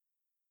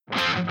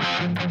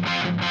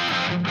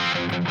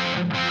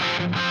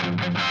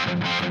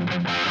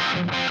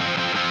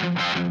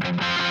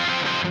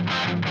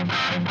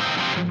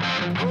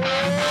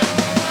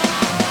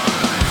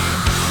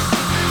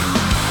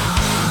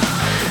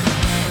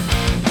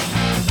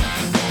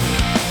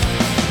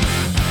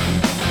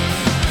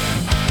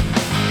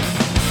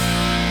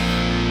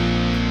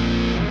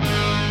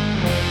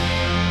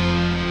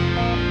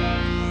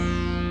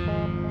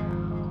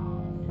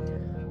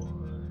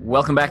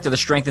Welcome back to the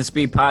Strength and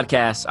Speed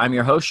Podcast. I'm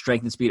your host,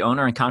 Strength and Speed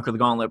owner and Conquer the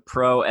Gauntlet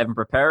Pro, Evan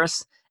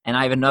Perperis, and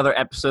I have another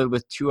episode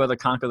with two other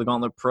Conquer the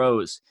Gauntlet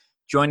Pros.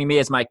 Joining me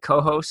as my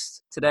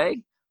co-host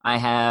today, I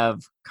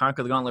have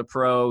Conquer the Gauntlet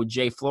Pro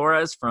Jay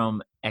Flores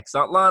from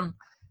Exatlon,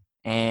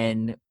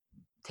 and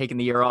taking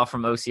the year off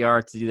from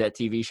OCR to do that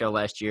TV show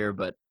last year,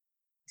 but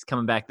he's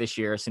coming back this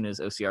year as soon as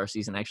OCR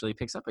season actually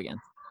picks up again.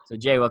 So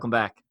Jay, welcome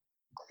back.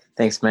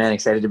 Thanks, man.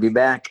 Excited to be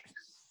back.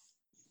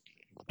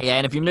 Yeah,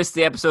 and if you missed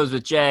the episodes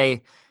with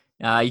Jay,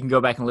 you can go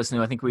back and listen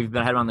to. I think we've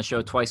had him on the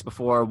show twice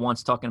before.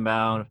 Once talking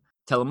about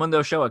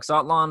Telemundo show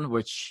Exatlon,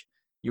 which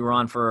you were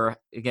on for.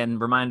 Again,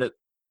 remind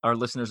our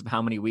listeners of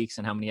how many weeks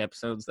and how many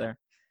episodes there.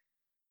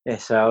 Yeah,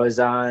 so I was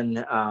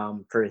on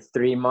for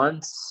 3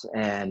 months,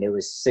 and it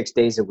was 6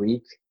 days a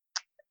week,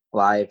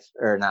 live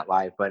or not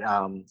live, but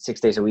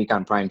 6 days a week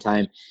on prime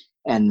time.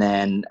 And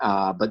then,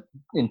 but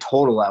in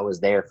total, I was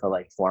there for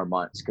like 4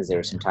 months because there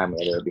was some time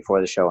later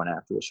before the show and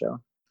after the show.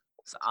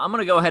 So I'm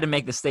going to go ahead and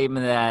make the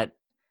statement that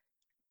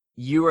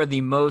you are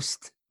the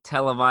most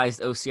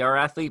televised OCR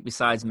athlete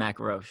besides Mac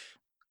Roche.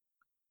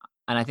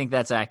 And I think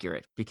that's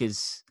accurate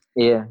because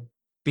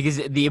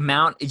the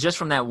amount, just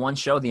from that one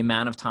show, the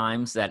amount of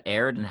times that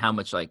aired and how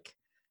much like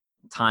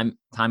time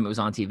it was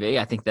on TV,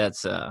 I think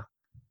that's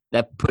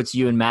that puts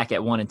you and Mac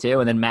at 1 and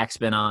 2. And then Mac's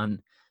been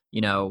on,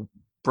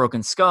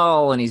 Broken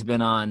Skull, and he's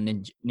been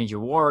on Ninja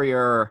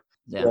Warrior.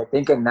 Yeah, I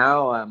think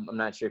now, I'm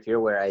not sure if you're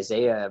aware,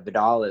 Isaiah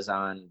Vidal is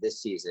on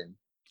this season.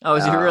 Oh,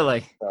 is he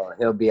really? So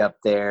he'll be up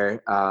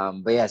there.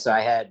 But yeah, so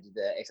I had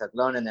the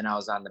Exatlon, and then I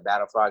was on the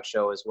Battle Frog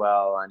show as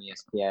well on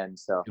ESPN.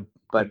 So,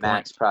 but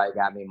Max probably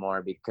got me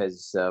more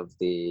because of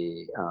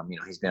the,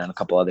 he's been on a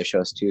couple other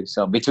shows too.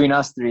 So between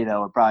us three,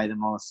 though, we're probably the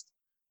most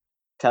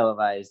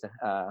televised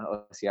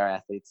OCR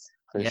athletes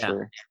for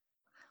sure.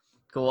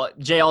 Cool.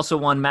 Jay also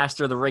won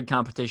Master of the Rig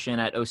competition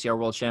at OCR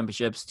World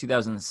Championships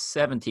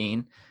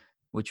 2017,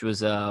 which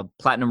was a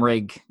platinum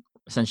rig,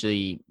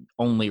 essentially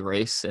only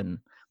race, and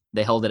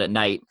they held it at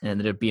night and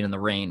ended up being in the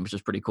rain, which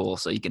is pretty cool.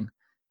 So you can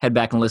head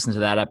back and listen to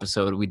that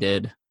episode we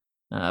did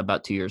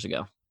about 2 years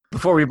ago.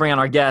 Before we bring on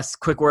our guests,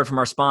 quick word from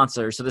our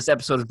sponsor. So this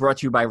episode is brought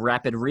to you by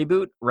Rapid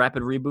Reboot.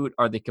 Rapid Reboot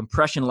are the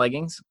compression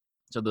leggings.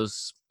 So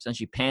those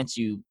essentially pants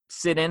you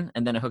sit in,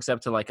 and then it hooks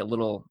up to like a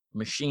little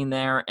machine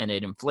there, and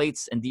it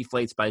inflates and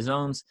deflates by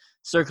zones,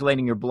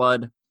 circulating your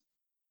blood.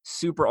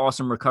 Super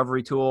awesome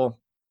recovery tool.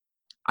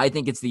 I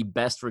think it's the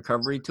best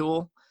recovery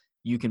tool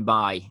you can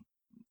buy,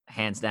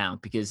 hands down,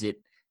 because it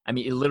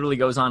literally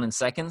goes on in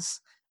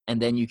seconds,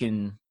 and then you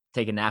can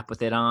take a nap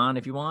with it on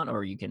if you want,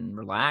 or you can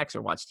relax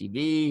or watch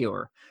TV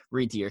or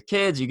read to your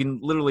kids. You can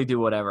literally do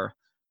whatever.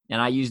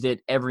 And I used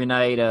it every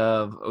night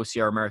of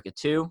OCR America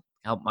 2,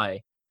 help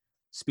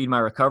speed my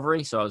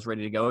recovery, so I was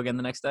ready to go again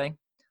the next day.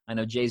 I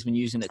know Jay's been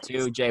using it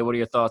too. Jay, what are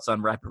your thoughts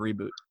on Rapid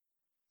Reboot?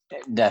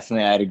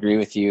 Definitely, I'd agree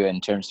with you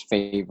in terms of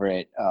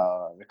favorite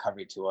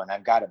recovery tool. And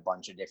I've got a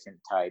bunch of different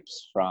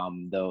types,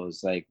 from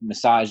those like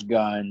massage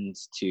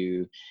guns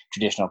to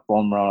traditional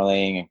foam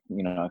rolling,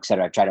 et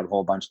cetera. I've tried a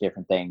whole bunch of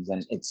different things,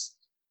 and it's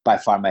by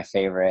far my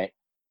favorite.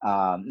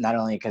 Not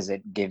only because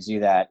it gives you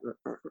that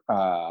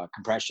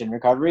compression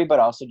recovery,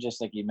 but also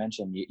just like you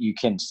mentioned, you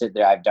can sit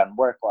there. I've done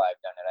work while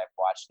I've done it. I've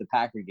watched the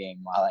Packer game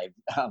while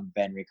I've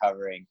been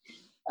recovering.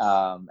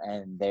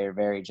 And they're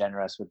very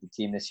generous with the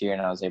team this year,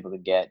 and I was able to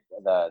get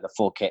the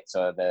full kit.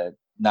 So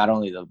not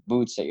only the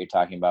boots that you're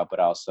talking about, but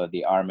also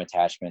the arm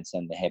attachments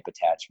and the hip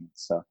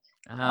attachments. So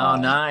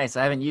nice.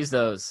 I haven't used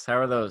those. How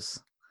are those?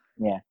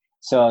 Yeah.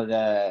 So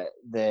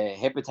the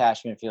hip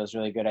attachment feels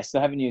really good. I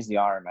still haven't used the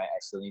arm. I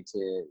still need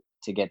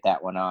to get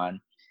that one on.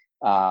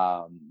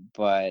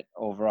 But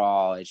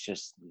overall, it's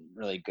just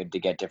really good to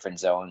get different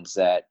zones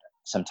that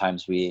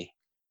sometimes we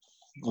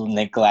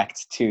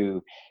neglect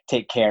to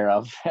take care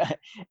of.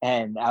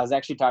 And I was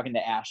actually talking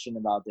to Ashton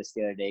about this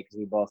the other day, because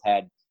we both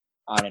had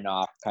on and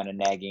off kind of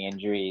nagging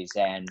injuries,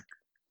 and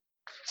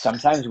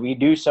sometimes we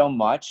do so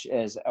much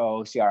as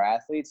OCR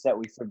athletes that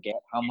we forget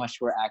how much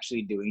we're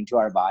actually doing to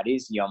our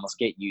bodies. You almost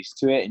get used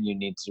to it, and you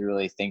need to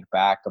really think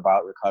back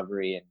about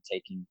recovery and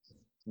taking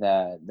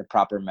the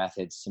proper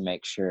methods to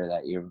make sure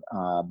that your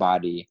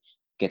body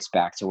gets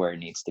back to where it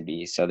needs to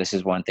be. So this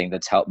is one thing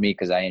that's helped me,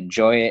 because I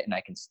enjoy it and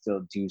I can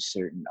still do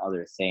certain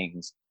other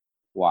things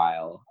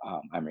while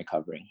I'm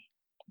recovering.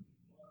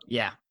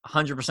 Yeah,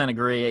 100%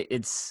 agree.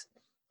 It's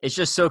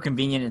just so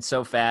convenient and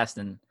so fast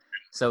and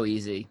so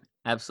easy.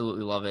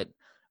 Absolutely love it.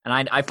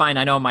 And I find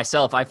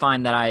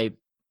that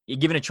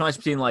given a choice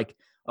between like,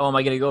 oh, am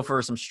I going to go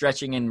for some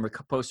stretching and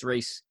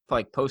post-race,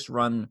 like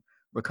post-run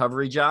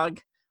recovery jog,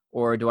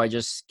 or do I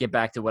just get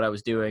back to what I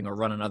was doing or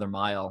run another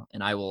mile?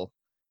 And I will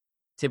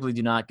typically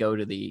do not go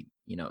to the,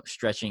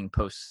 stretching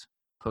post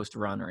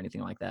run or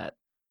anything like that.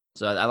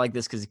 So I like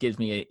this because it gives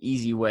me an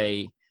easy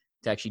way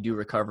to actually do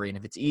recovery. And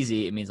if it's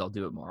easy, it means I'll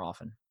do it more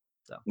often.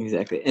 So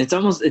exactly. And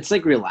it's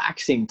like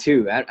relaxing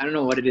too. I don't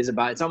know what it is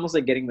about. It's almost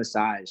like getting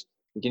massage.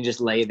 You can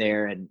just lay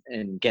there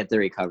and get the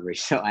recovery.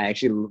 So I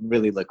actually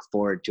really look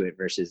forward to it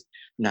versus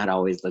not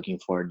always looking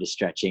forward to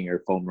stretching or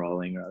foam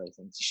rolling or other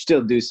things. You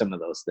still do some of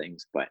those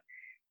things, but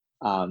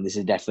this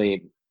is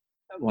definitely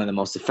one of the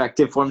most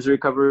effective forms of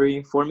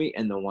recovery for me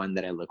and the one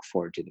that I look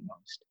forward to the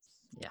most.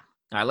 Yeah.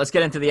 All right, let's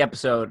get into the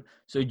episode.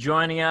 So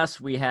joining us,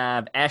 we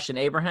have Ashton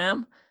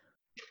Abraham,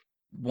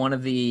 one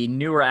of the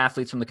newer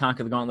athletes from the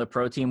Conquer the Gauntlet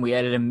Pro team. We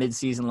added him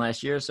mid-season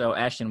last year. So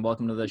Ashton,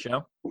 welcome to the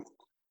show.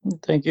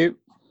 Thank you.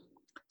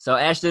 So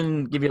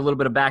Ashton, give you a little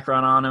bit of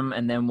background on him,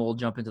 and then we'll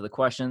jump into the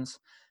questions.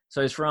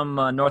 So he's from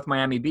North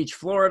Miami Beach,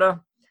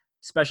 Florida,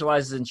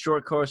 specializes in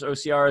short course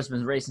OCR, has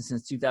been racing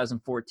since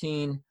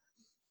 2014.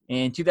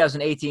 In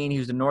 2018, he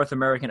was the North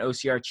American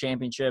OCR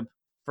Championship,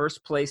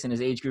 first place in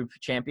his age group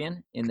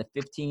champion in the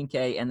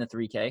 15K and the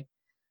 3K,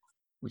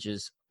 which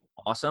is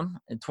awesome.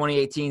 In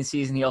 2018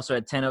 season, he also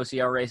had 10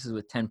 OCR races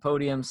with 10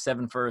 podiums,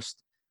 7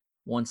 first,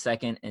 1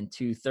 second, and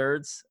 2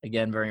 thirds.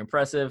 Again, very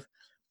impressive.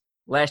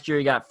 Last year,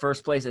 he got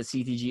first place at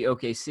CTG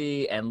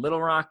OKC and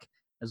Little Rock,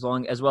 as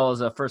well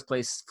as a first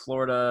place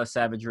Florida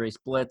Savage Race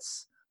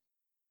Blitz,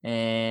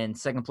 and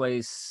second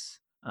place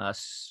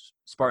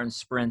Spartan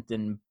Sprint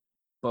in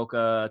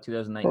Boca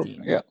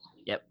 2019. Yeah.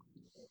 Yep.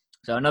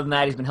 So other than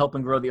that, he's been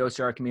helping grow the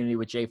OCR community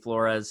with Jay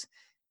Flores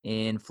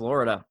in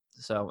Florida.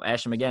 So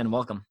Ashton, again,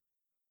 welcome.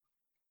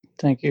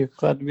 Thank you.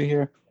 Glad to be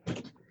here.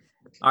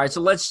 All right,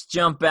 so let's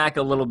jump back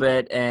a little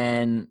bit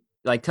and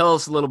tell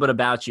us a little bit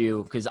about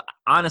you, because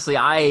honestly,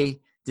 I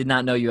did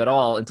not know you at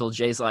all until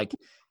Jay's like,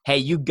 hey,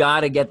 you got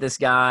to get this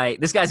guy.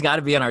 This guy's got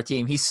to be on our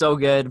team. He's so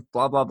good,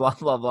 blah, blah, blah,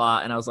 blah, blah.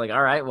 And I was like,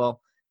 all right, well,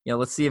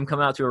 let's see him come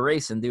out to a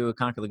race and do a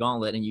Conquer the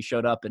Gauntlet. And you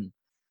showed up, and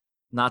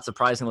not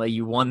surprisingly,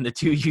 you won the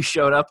 2 you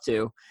showed up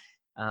to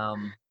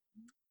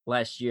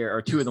last year,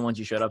 or 2 of the ones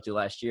you showed up to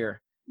last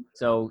year.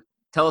 So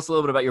tell us a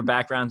little bit about your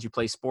backgrounds. You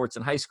play sports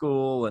in high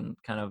school and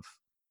kind of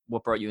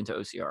what brought you into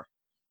OCR.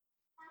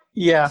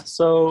 Yeah,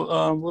 so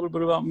a little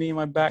bit about me,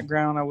 my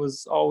background. I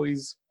was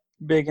always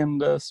big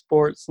into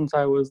sports since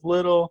I was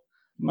little.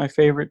 My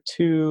favorite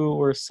 2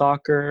 were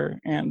soccer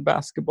and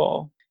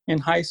basketball. In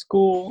high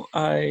school,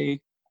 I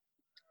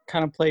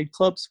kind of played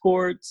club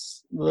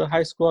sports. The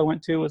high school I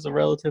went to was a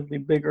relatively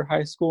bigger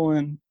high school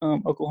in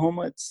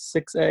Oklahoma. It's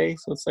 6A,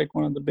 so it's like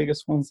one of the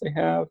biggest ones they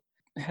have.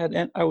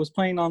 I was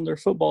playing on their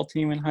football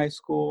team in high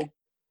school,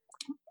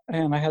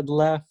 and I had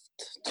left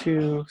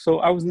so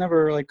I was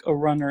never like a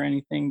runner or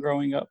anything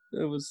growing up.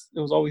 It was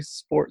always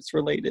sports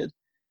related.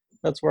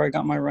 That's where I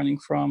got my running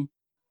from.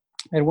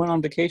 I went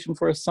on vacation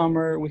for a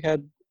summer. We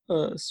had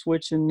a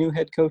switch in new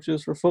head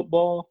coaches for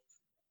football.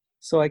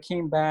 So I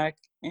came back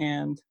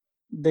and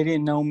they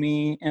didn't know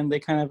me, and they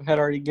kind of had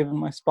already given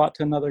my spot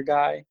to another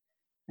guy.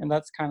 And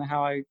that's kind of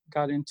how I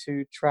got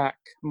into track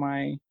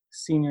my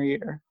senior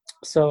year.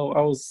 So I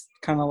was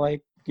kind of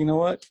like, you know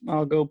what,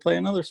 I'll go play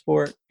another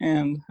sport.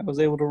 And I was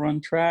able to run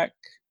track.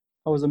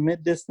 I was a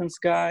mid-distance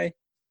guy.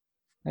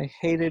 I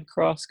hated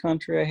cross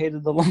country. I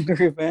hated the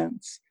longer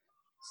events.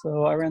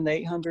 So I ran the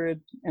 800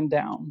 and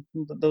down.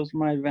 Those were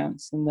my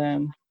events. And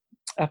then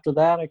after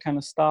that, I kind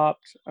of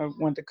stopped. I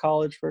went to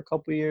college for a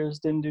couple of years,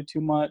 didn't do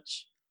too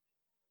much.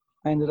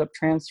 I ended up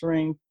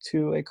transferring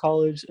to a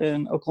college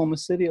in Oklahoma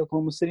City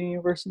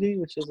University,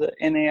 which is a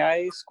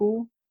NAIA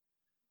school.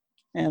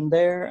 And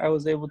there I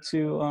was able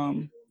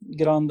to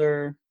get on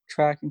their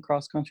track and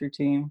cross country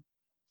team.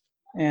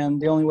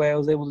 And the only way I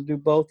was able to do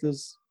both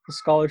is the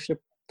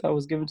scholarship that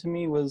was given to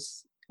me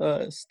was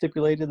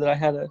stipulated that I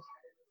had to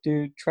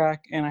do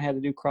track and I had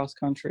to do cross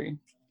country.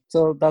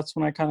 So that's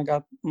when I kind of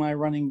got my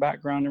running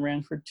background. I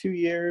ran for 2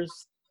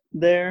 years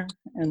there,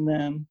 and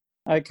then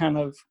I kind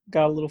of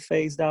got a little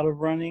phased out of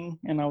running,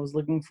 and I was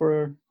looking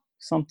for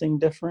something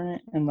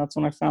different. And that's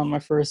when I found my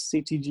first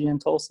CTG in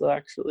Tulsa,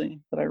 actually,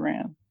 that I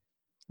ran.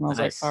 And I was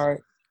Nice. like, all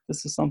right,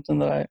 this is something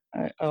that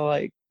I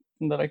like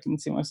and that I can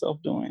see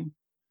myself doing.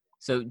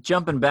 So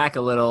jumping back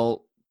a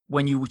little,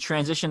 when you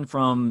transition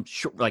from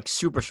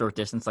super short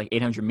distance, like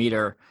 800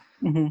 meter,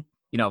 Mm-hmm.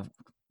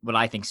 what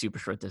I think super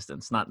short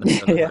distance, not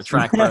necessarily a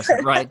track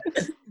person, right?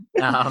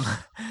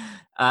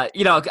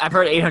 I've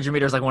heard 800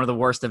 meters like one of the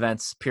worst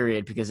events,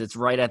 period, because it's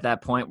right at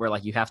that point where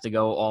like you have to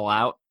go all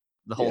out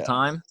the whole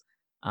time.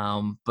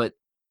 But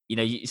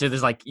so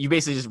there's you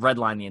basically just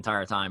redline the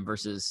entire time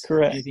versus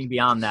Correct. Anything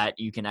beyond that,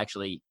 you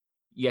actually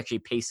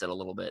pace it a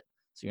litk,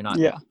 so you're not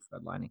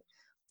redlining.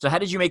 So how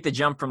did you make the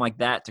jump from like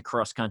that to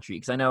cross country?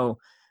 Because I know,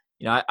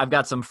 I've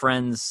got some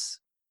friends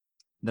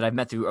that I've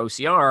met through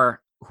OCR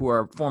who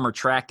are former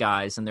track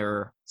guys, and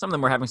some of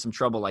them were having some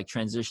trouble like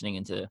transitioning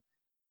into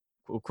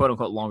quote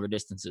unquote longer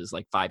distances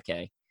like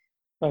 5K.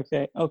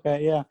 Okay.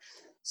 Yeah.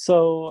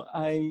 So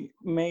I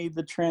made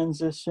the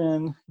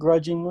transition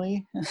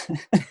grudgingly.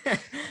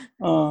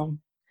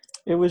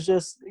 it was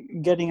just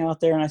getting out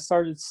there, and I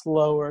started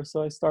slower.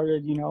 So I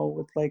started,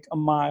 with like a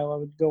mile. I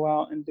would go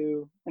out and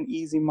do an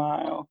easy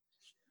mile,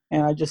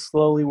 and I just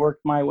slowly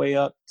worked my way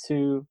up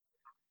to.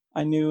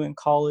 I knew in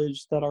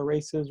college that our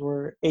races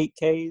were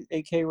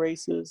 8K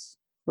races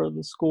for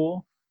the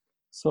school.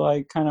 So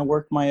I kind of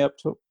worked my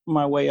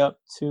way up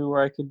to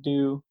where I could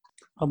do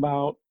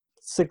about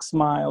 6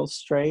 miles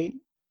straight.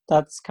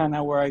 That's kind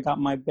of where I got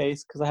my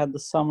base because I had the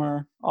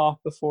summer off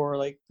before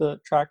like the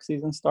track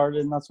season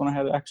started, and that's when I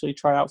had to actually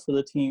try out for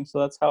the team. So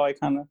that's how I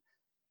kind of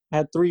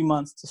had 3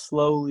 months to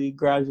slowly,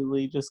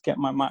 gradually just get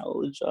my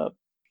mileage up.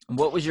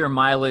 What was your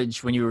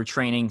mileage when you were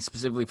training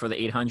specifically for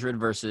the 800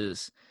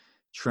 versus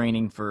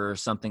training for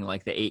something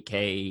like the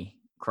 8K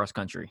cross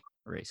country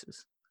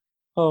races?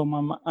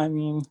 Oh, I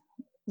mean,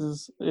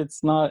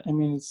 it's not, I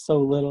mean, it's so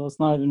little. It's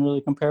not even really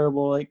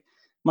comparable. Like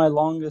my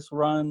longest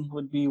run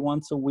would be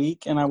once a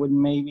week, and I would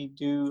maybe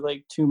do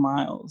like 2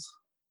 miles.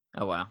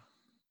 Oh, wow.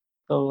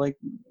 So like,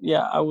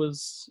 yeah, I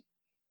was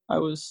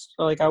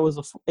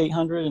a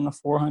 800 and a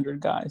 400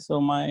 guy.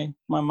 So my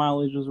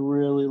mileage was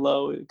really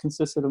low. It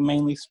consisted of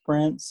mainly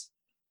sprints,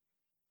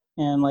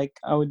 and like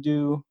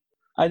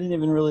I didn't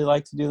even really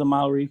like to do the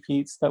mile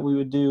repeats that we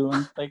would do,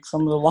 and like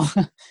some of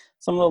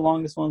the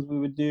longest ones we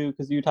would do,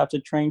 because you'd have to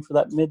train for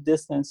that mid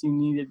distance. You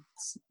needed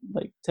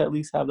like to at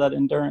least have that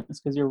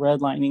endurance because you're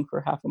redlining for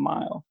half a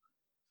mile.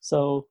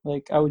 So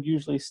like I would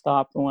usually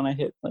stop, and when I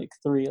hit like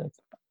three,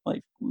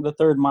 like the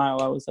third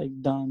mile, I was like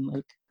done.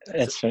 Like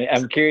That's funny.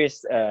 I'm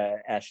curious,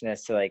 Ashton,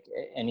 as to like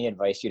any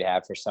advice you'd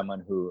have for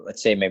someone who,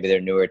 let's say, maybe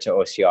they're newer to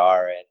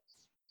OCR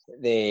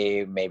and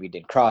they maybe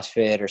did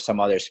CrossFit or some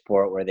other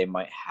sport where they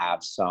might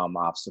have some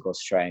obstacle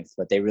strength,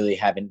 but they really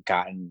haven't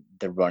gotten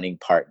the running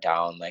part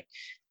down. Like,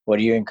 what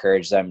do you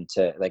encourage them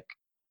to like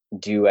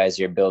do as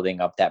you're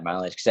building up that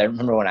mileage? Because I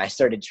remember when I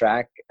started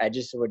track, I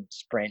just would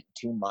sprint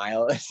 2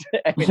 miles.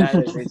 I mean, I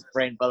didn't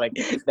sprint, but like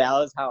that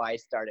was how I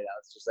started. I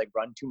was just like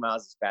run 2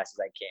 miles as fast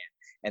as I can.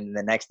 And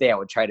the next day I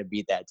would try to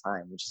beat that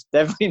time, which is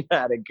definitely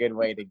not a good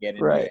way to get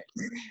into right.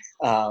 it.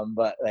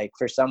 But like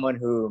for someone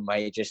who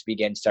might just be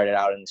getting started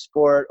out in the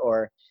sport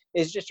or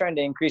is just trying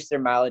to increase their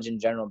mileage in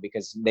general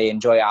because they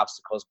enjoy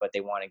obstacles, but they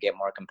want to get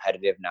more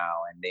competitive now.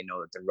 And they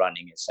know that the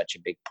running is such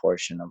a big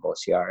portion of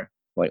OCR.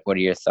 What are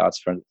your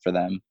thoughts for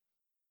them?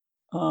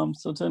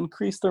 So to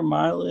increase their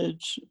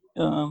mileage,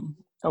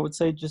 I would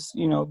say just,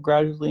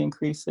 gradually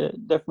increase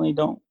it. Definitely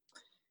don't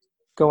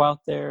go out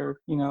there,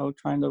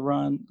 trying to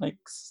run like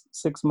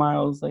 6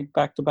 miles, like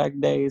back-to-back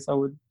days. I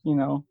would,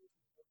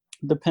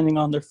 depending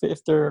on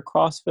if they're a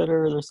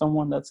CrossFitter or they're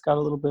someone that's got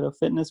a little bit of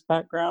fitness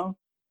background,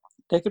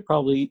 they could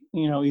probably,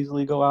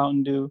 easily go out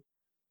and do,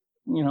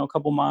 a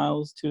couple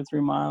miles, 2 to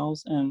 3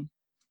 miles. And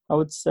I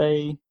would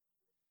say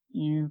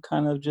you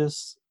kind of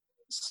just,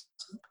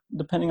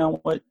 depending on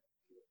what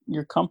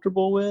you're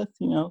comfortable with,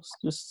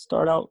 just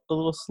start out a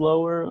little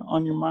slower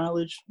on your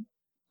mileage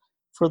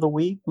for the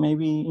week.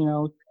 Maybe,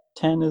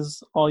 10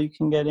 is all you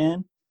can get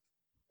in,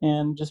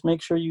 and just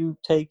make sure you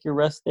take your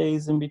rest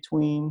days in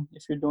between.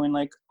 If you're doing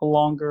like a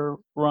longer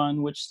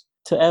run, which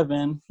to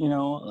Evan,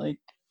 like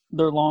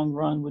their long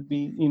run would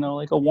be,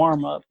 like a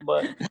warm up,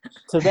 but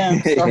to them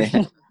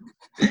starting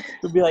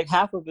would be like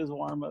half of his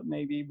warm up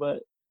maybe,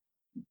 but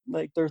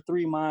like their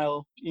 3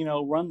 mile,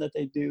 run that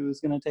they do is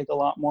going to take a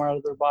lot more out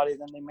of their body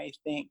than they may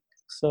think.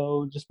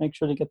 So just make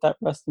sure to get that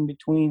rest in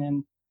between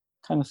and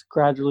kind of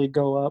gradually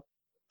go up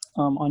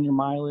on your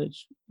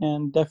mileage,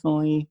 and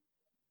definitely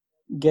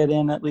get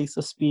in at least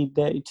a speed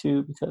day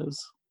too,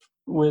 because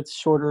with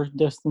shorter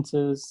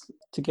distances,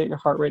 to get your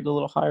heart rate a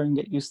little higher and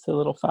get used to a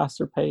little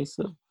faster pace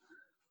of,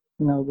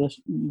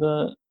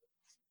 the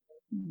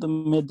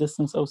mid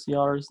distance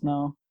OCRs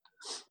now.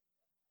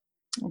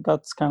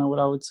 That's kind of what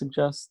I would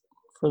suggest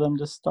for them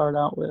to start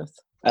out with.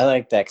 I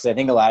like that because I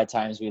think a lot of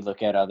times we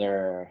look at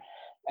other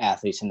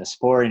athletes in the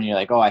sport and you're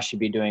like, oh, I should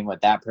be doing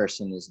what that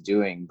person is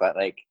doing. But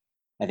like,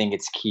 I think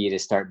it's key to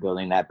start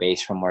building that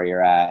base from where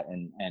you're at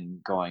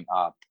and going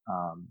up.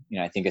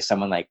 I think of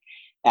someone like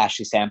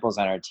Ashley Samples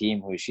on our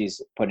team, who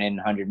she's putting in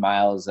 100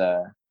 miles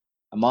a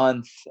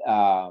month.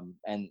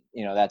 And,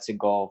 that's a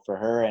goal for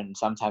her. And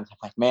sometimes I'm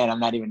like, man,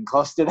 I'm not even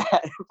close to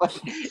that. But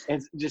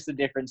it's just a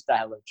different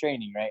style of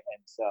training, right?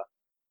 And so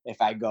if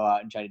I go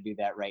out and try to do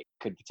that right,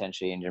 could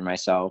potentially injure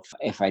myself.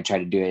 If I try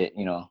to do it,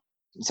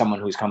 someone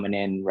who's coming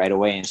in right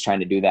away and is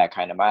trying to do that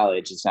kind of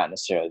mileage, it's not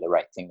necessarily the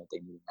right thing that they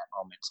need in that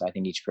moment. So I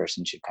think each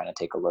person should kind of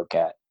take a look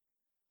at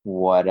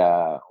where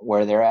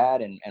they're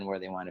at and where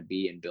they want to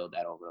be and build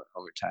that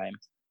over time.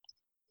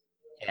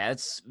 Yeah,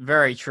 it's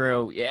very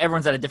true. Yeah,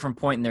 everyone's at a different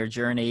point in their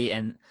journey.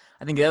 And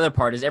I think the other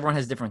part is everyone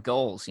has different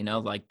goals,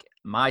 like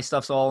my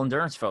stuff's all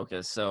endurance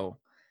focused. So,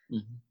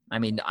 I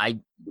mean,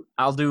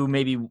 I'll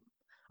do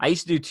I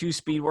used to do 2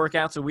 speed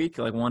workouts a week,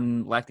 like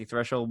 1 lactic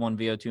threshold, 1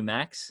 VO2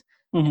 max.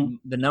 And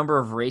the number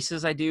of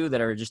races I do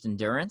that are just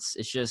endurance,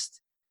 it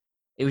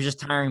was just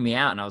tiring me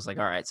out. And I was like,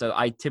 all right, so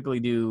I typically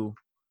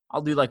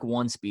I'll do like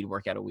 1 speed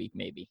workout a week,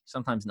 maybe,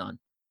 sometimes none.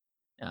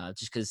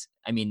 Just because,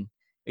 I mean,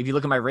 if you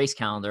look at my race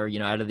calendar,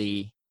 out of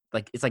it's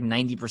like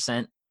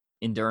 90%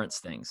 endurance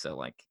thing. So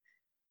like,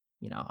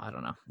 I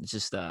don't know. It's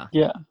just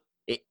Yeah.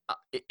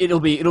 It'll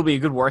be a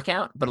good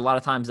workout, but a lot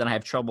of times then I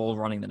have trouble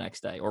running the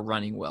next day or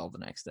running well the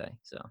next day.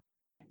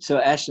 So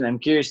Ashton, I'm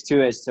curious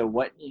too as to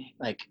what,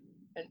 like,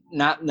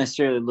 not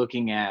necessarily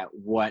looking at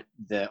what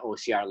the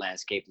OCR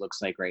landscape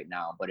looks like right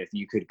now, but if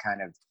you could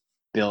kind of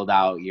build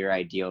out your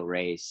ideal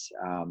race.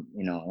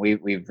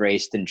 We've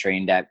raced and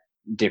trained at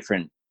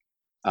different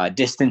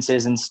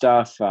distances and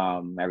stuff,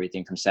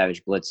 everything from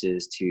Savage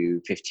Blitzes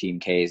to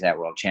 15Ks at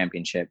World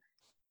Championship.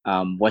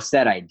 What's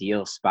that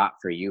ideal spot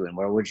for you, and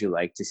where would you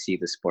like to see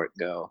the sport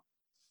go?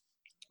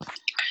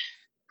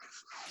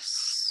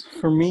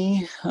 For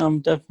me,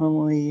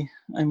 definitely,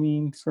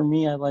 for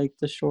me, I like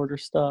the shorter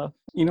stuff.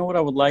 You know what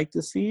I would like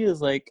to see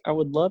is, like, I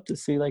would love to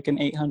see, like, an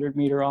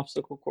 800-meter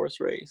obstacle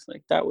course race.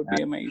 Like, that would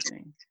be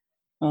amazing.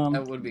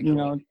 That would be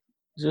cool.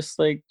 Just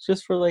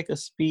for like a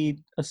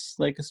speed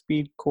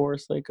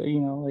course,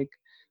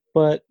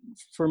 but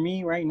for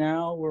me right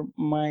now, where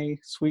my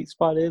sweet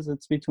spot is,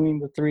 it's between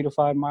the 3 to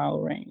 5 mile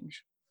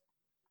range.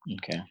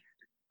 Okay.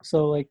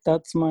 So, like,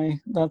 that's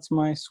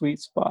my sweet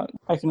spot.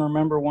 I can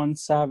remember one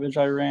Savage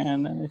I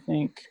ran, and I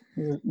think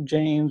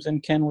James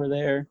and Ken were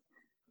there,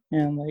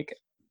 and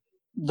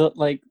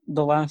the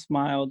last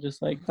mile,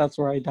 just like, that's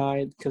where I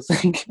died, because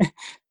like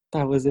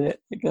that was it.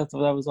 Like,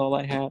 that was all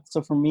I had.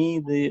 So for me,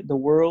 the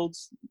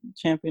World's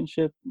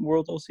Championship,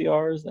 World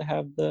OCRs that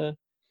have the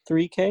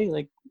 3K,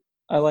 like,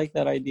 I like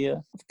that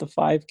idea. The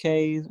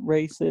 5K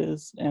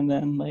races, and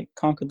then, like,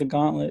 Conquer the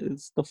Gauntlet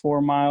is the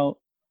 4 mile.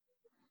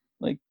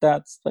 Like,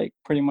 that's, like,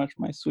 pretty much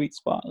my sweet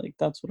spot. Like,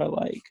 that's what I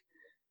like.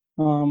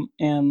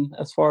 And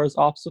as far as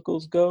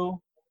obstacles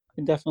go,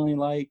 I definitely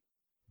like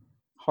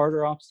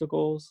harder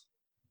obstacles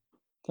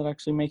that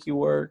actually make you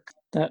work,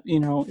 that,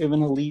 even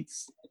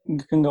elites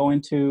can go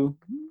into,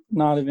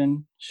 not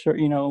even sure,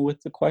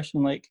 with the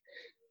question, like,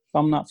 if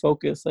I'm not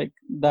focused, like,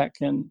 that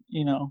can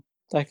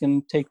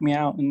take me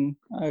out, and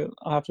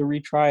I'll have to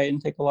retry it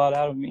and take a lot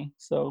out of me.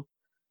 So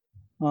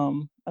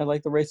I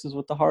like the races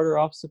with the harder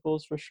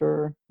obstacles for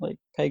sure, like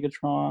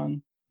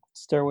Pegatron,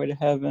 Stairway to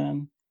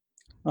Heaven.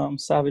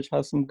 Savage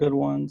has some good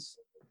ones.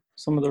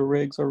 Some of the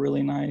rigs are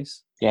really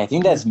nice. Yeah, I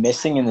think that's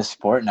missing in the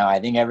sport now. I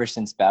think ever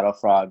since Battle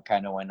Frog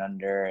kind of went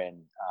under,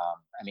 and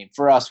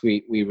for us,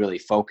 we really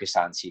focus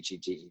on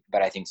CTG,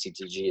 but I think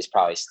CTG is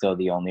probably still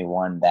the only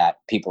one that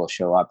people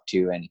show up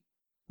to, and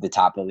the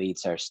top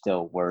elites are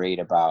still worried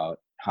about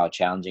how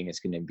challenging it's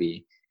going to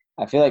be.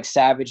 I feel like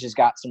Savage has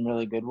got some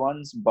really good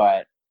ones,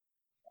 but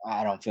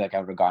I don't feel like I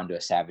would have gone to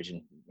a Savage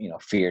and,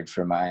 feared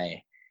for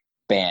my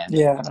band.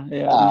 Yeah.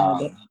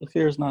 No, the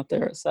fear is not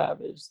there at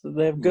Savage. So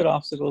they have good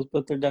obstacles,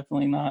 but they're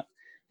definitely not.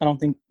 I don't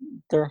think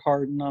they're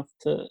hard enough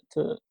to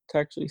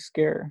actually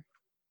scare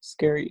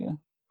you.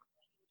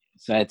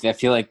 So I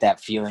feel like that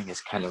feeling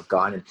is kind of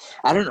gone. And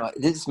I don't know,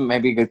 this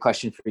might be a good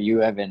question for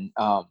you, Evan.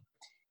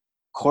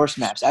 Course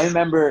maps. I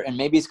remember, and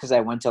maybe it's because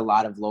I went to a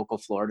lot of local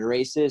Florida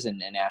races,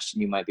 and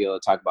Ashton, you might be able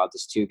to talk about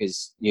this too,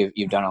 because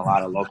you've done a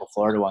lot of local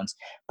Florida ones.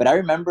 But I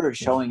remember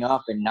showing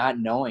up and not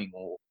knowing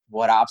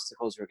what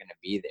obstacles were going to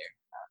be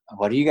there.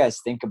 What do you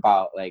guys think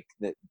about, like,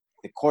 the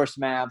course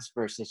maps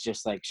versus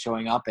just, like,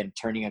 showing up and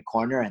turning a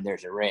corner and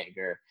there's a rig?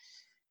 Or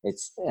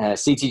it's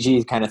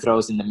CTG kind of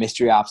throws in the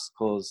mystery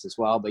obstacles as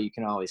well, but you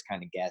can always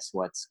kind of guess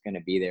what's going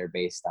to be there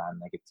based on,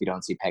 like, if you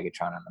don't see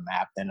Pegatron on the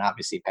map, then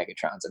obviously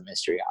Pegatron's a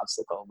mystery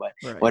obstacle. But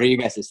right. What are you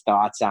guys'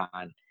 thoughts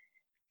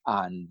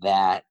on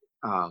that,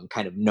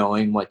 kind of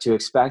knowing what to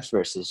expect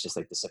versus just,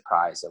 like, the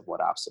surprise of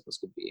what obstacles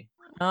could be?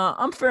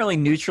 I'm fairly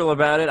neutral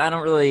about it. I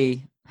don't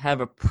really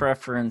have a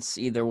preference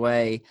either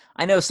way.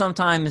 I know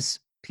sometimes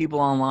people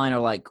online are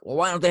like, well,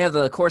 why don't they have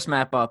the course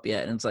map up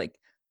yet? And it's like,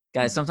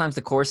 guys, sometimes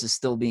the course is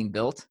still being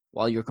built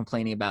while you're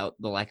complaining about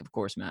the lack of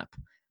course map.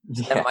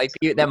 So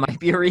yeah. that might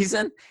be a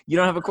reason you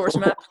don't have a course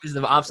map, because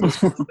the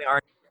obstacles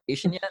aren't in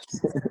station yet.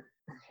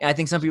 And I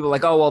think some people are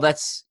like, oh, well,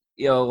 that's,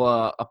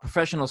 a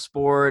professional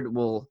sport.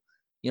 Well,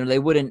 they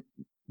wouldn't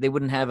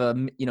have a,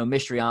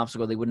 mystery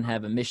obstacle. They wouldn't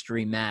have a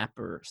mystery map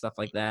or stuff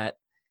like that.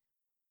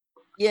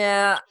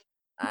 Yeah,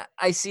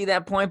 I see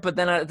that point. But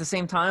then at the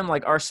same time,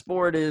 like, our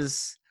sport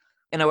is,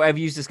 and I've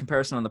used this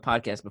comparison on the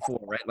podcast before,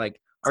 right? Like,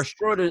 our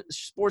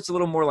sport's a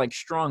little more like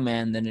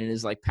strongman than it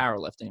is like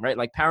powerlifting, right?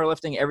 Like,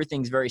 powerlifting,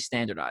 everything's very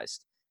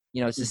standardized.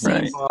 It's the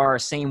same bar,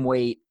 same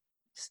weight,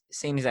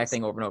 same exact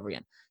thing over and over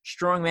again.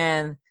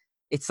 Strongman,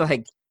 it's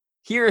like,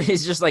 here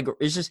is just like,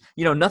 it's just,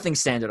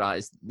 nothing's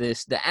standardized.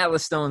 The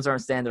Atlas stones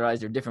aren't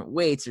standardized. They're different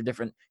weights. They're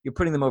different. You're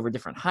putting them over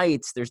different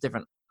heights. There's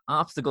different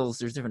obstacles.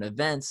 There's different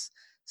events.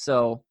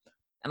 So,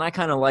 and I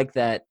kind of like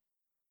that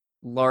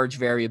large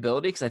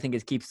variability, because I think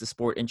it keeps the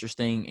sport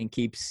interesting and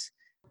keeps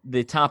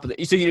the top of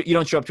the, so you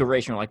don't show up to a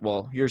race and you're like,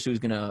 well, here's who's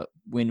gonna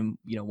win,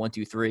 1,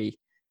 2, 3,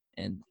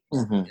 and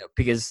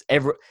because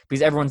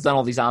everyone's done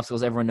all these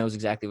obstacles, everyone knows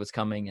exactly what's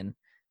coming, and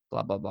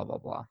blah blah blah blah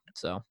blah.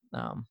 So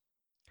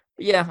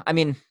yeah,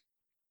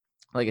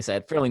 like I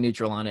said, fairly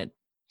neutral on it.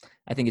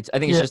 I think it's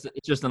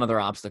just another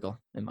obstacle,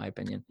 in my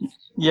opinion.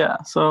 Yeah,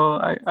 so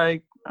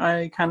I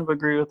kind of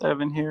agree with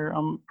Evan here.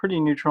 I'm pretty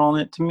neutral on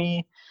it. To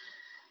me,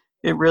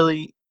 it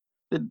really,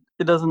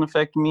 it doesn't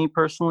affect me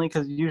personally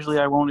because usually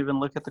I won't even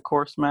look at the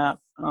course map.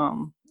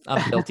 I'm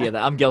guilty of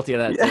that. I'm guilty of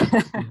that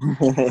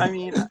yeah. too. I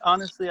mean,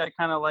 honestly, I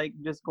kind of like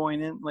just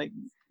going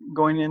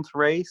into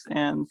race,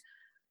 and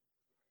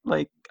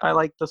like I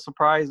like the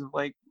surprise of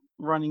like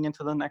running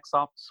into the next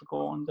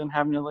obstacle and then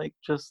having to like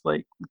just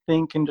like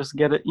think and just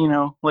get it,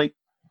 like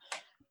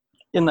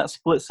in that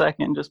split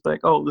second, just like,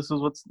 oh, this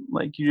is what's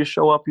like, you just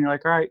show up and you're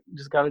like, all right, you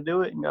just got to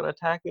do it and got to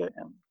attack it.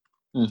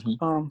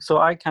 And so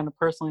I kind of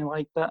personally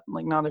like that,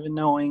 like not even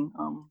knowing.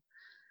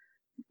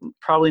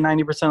 Probably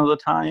 90% of the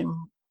time,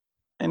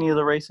 any of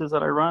the races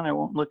that I run, I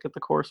won't look at the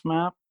course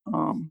map.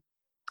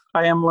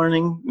 I am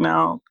learning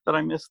now that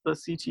I missed the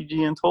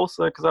CTG in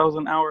Tulsa because I was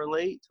an hour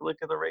late to look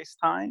at the race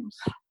times.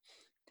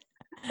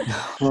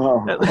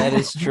 That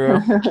is true.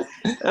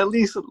 At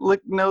least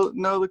know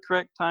the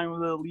correct time of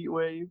the elite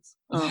waves.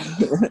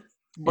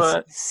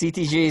 But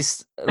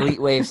CTG's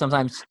elite wave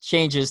sometimes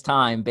changes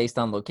time based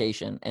on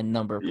location and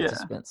number of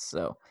participants.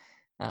 So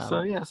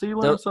you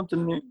learn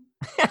something new.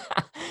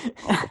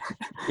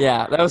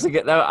 Yeah, that was a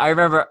good. I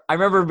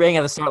remember being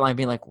at the start line,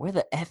 being like, "Where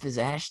the f is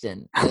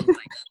Ashton?"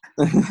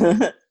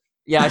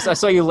 Yeah, I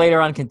saw you later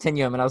on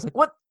Continuum, and I was like,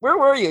 "What? Where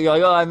were you?" You're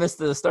like, "Oh, I missed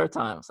the start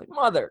time." I was like,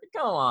 "Mother,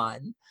 come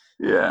on."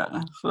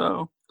 Yeah.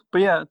 So,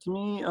 but yeah, to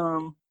me,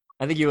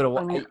 I think you would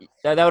have.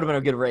 That would have been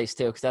a good race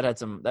too, because that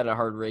had a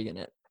hard rig in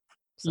it.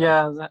 So.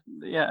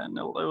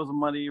 No, it was a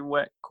muddy,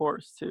 wet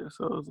course too,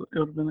 so it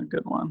would have been a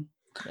good one.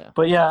 Yeah.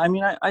 But yeah, I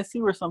mean, I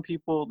see where some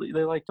people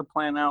they like to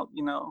plan out,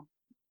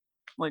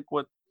 like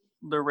what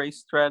the race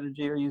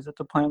strategy or use it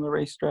to plan the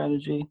race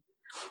strategy.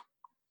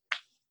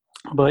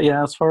 But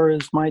yeah, as far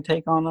as my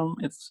take on them,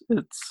 it's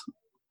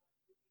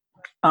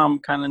kind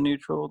of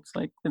neutral. It's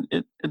like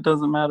it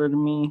doesn't matter to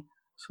me.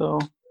 So,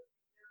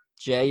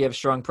 Jay, you have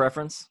strong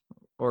preference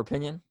or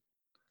opinion?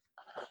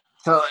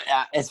 So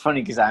it's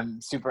funny because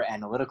I'm super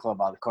analytical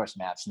about the course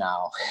maps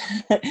now,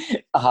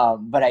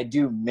 but I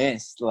do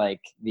miss like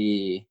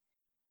the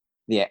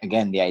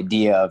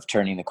idea of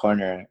turning the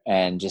corner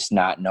and just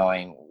not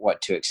knowing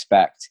what to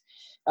expect.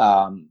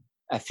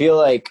 I feel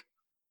like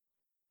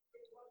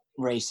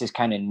races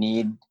kind of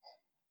need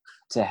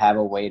to have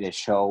a way to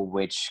show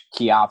which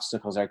key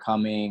obstacles are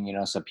coming,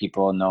 so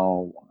people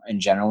know in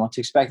general what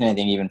to expect. And I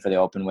think even for the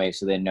open wave,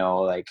 so they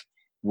know like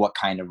what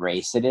kind of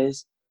race it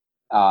is.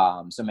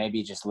 So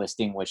maybe just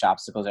listing which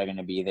obstacles are going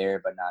to be there,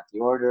 but not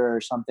the order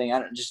or something. I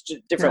don't just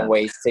different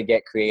ways to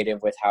get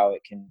creative with how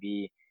it can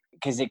be,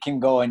 because it can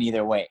go in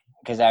either way.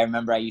 Because I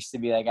remember I used to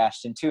be like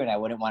Ashton too, and I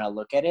wouldn't want to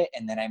look at it.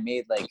 And then I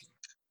made like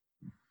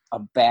a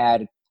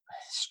bad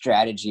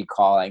strategy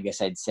call, I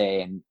guess I'd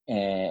say,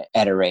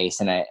 at a race.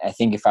 And I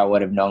think if I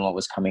would have known what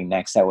was coming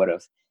next, I would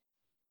have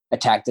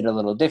attacked it a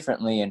little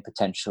differently and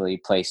potentially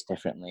placed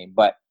differently.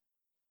 But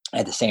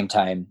at the same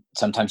time,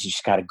 sometimes you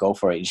just got to go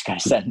for it. You just got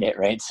to send it,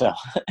 right? So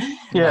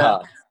yeah,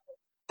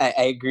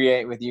 I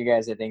agree with you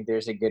guys. I think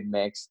there's a good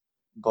mix,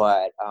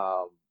 but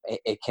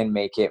it can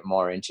make it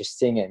more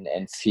interesting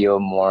and feel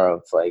more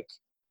of like,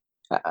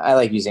 I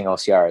like using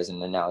OCR as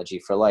an analogy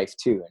for life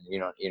too. And you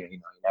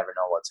never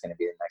know what's going to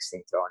be the next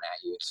thing thrown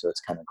at you. So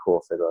it's kind of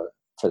cool for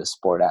the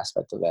sport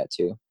aspect of that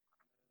too.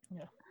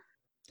 Yeah.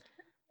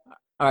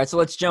 All right, so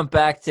let's jump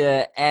back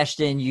to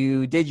Ashton.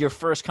 You did your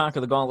first Conquer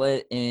the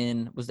Gauntlet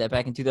was that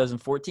back in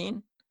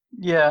 2014?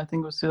 Yeah, I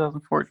think it was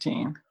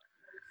 2014.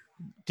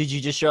 Did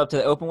you just show up to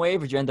the open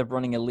wave, or did you end up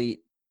running elite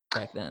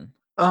back then?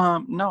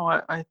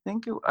 No, I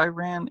think I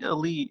ran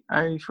elite.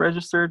 I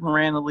registered and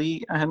ran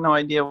elite. I had no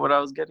idea what I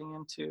was getting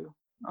into.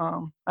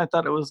 I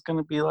thought it was going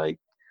to be like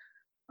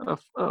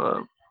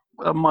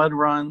a mud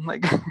run,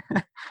 like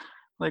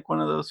like one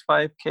of those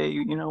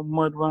 5K,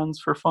 mud runs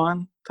for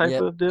fun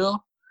type of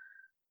deal.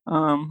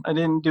 I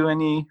didn't do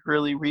any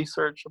really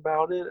research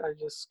about it. I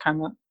just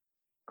kind of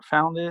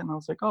found it and I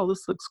was like, oh,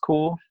 this looks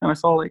cool. And I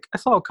saw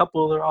a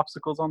couple other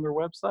obstacles on their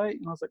website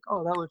and I was like,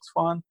 oh, that looks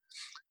fun.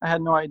 I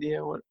had no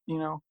idea what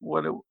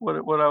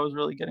I was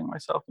really getting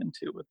myself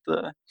into with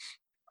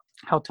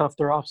how tough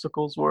their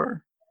obstacles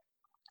were.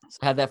 So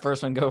how'd that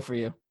first one go for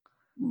you?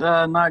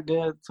 Not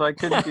good. So I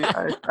couldn't do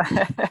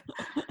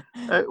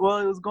well,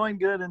 it was going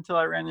good until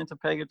I ran into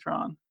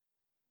Pegatron.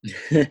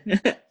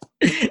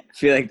 I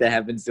feel like that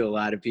happens to a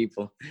lot of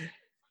people.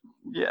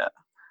 Yeah.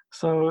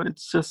 So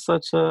it's just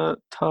such a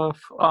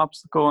tough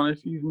obstacle. And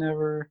if you've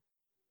never,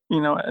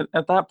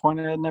 at that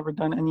point, I had never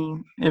done any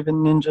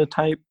even ninja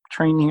type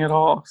training at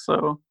all.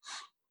 So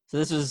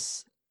this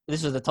was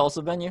the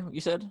Tulsa venue,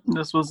 you said?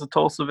 This was the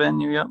Tulsa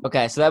venue, yep.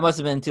 Okay, so that must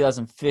have been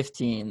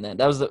 2015 then.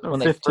 That was when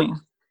 15.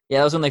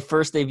 That was when they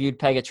first debuted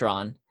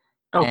Pegatron.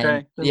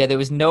 Okay. And, there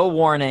was no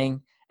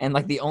warning. And,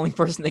 like, the only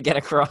person to get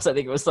across, I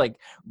think it was, like,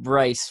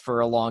 Bryce for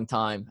a long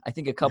time. I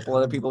think a couple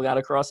other people got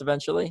across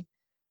eventually.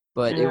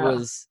 But it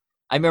was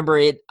 – I remember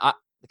it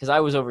because I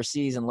was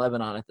overseas in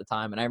Lebanon at the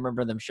time, and I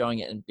remember them showing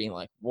it and being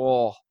like,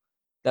 whoa,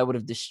 that would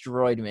have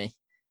destroyed me.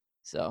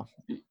 So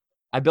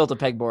I built a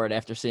pegboard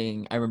after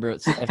seeing – I remember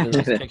after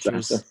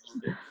those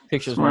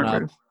pictures went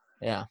up.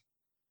 Yeah.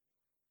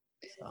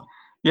 So.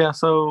 Yeah,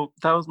 so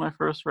that was my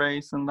first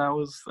race, and that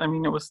was – I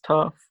mean, it was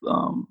tough.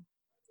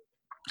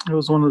 It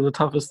was one of the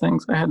toughest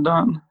things I had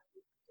done.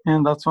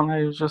 And that's when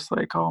I was just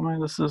like, oh man,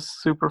 this is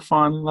super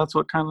fun. And that's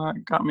what kind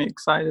of got me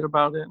excited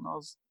about it. And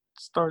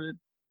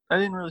I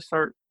didn't really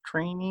start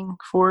training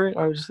for it.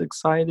 I was just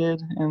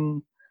excited.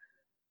 And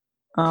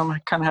I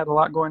kind of had a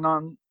lot going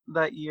on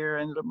that year.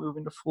 I ended up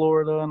moving to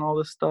Florida and all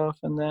this stuff.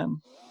 And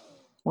then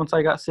once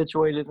I got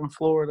situated in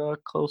Florida,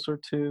 closer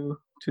to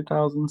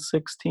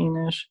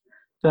 2016-ish,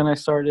 then I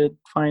started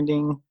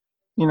finding,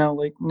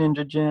 like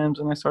ninja gyms,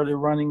 and I started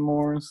running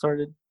more and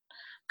started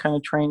kind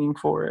of training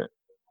for it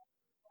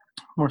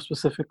more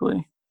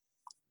specifically.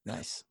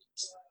 Nice.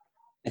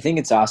 I think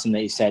it's awesome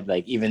that you said,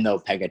 like, even though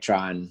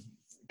Pegatron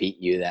beat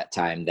you that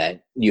time,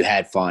 that you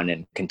had fun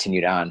and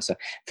continued on. So I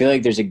feel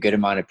like there's a good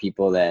amount of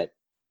people that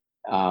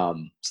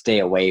stay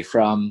away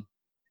from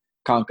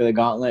Conquer the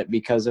Gauntlet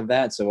because of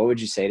that. So what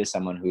would you say to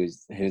someone who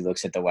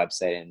looks at the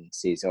website and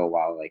sees, oh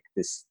wow, like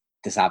this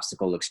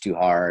obstacle looks too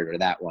hard, or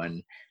that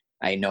one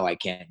I know I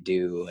can't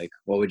do? Like,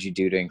 what would you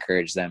do to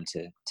encourage them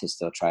to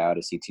still try out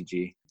a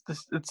CTG?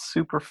 It's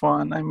super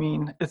fun. I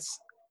mean,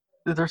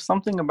 there's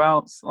something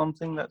about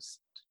something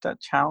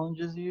that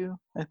challenges you,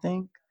 I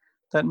think,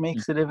 that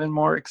makes it even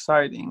more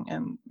exciting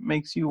and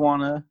makes you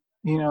want to,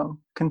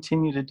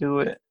 continue to do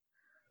it.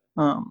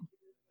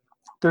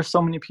 There's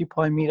so many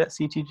people I meet at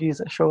CTGs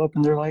that show up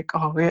and they're like,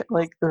 oh, yeah,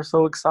 like they're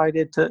so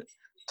excited to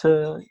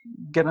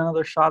get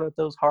another shot at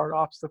those hard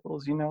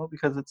obstacles,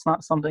 because it's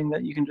not something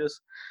that you can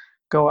just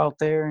go out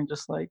there and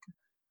just like,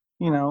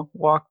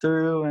 walk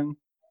through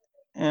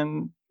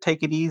and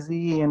take it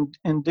easy and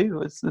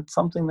do. It's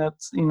something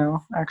that's,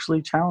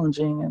 actually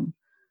challenging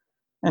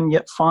and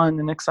yet fun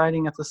and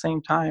exciting at the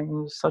same time.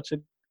 And there's such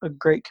a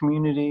great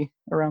community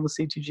around the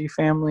CTG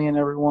family and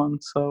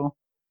everyone. So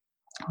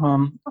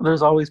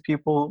there's always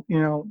people,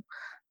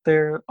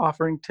 they're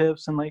offering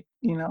tips and like,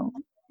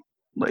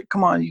 like,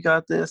 come on, you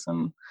got this,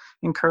 and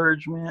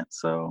encouragement.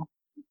 So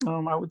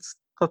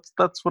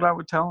that's what I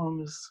would tell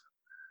them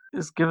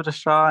is give it a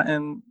shot,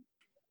 and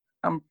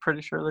I'm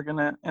pretty sure they're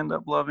gonna end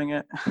up loving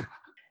it.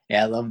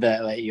 Yeah, I love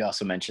that. Like, you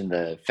also mentioned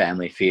the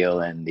family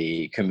feel and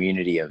the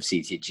community of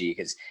CTG,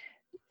 because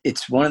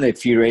it's one of the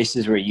few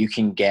races where you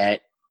can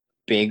get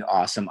big,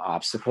 awesome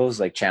obstacles,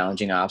 like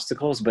challenging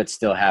obstacles, but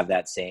still have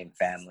that same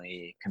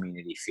family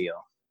community feel.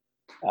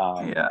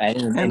 Yeah.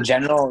 And in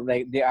general,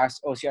 like the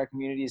OCR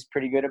community is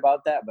pretty good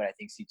about that, but I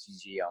think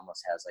CTG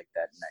almost has like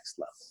that next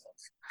level of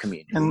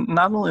community. And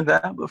not only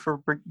that, but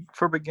for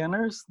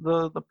beginners,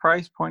 the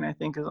price point I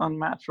think is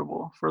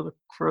unmatchable for the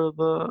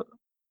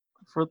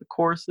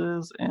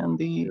courses and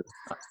the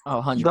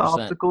 100%. the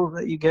obstacles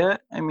that you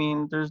get. I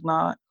mean, there's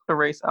not a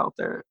race out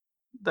there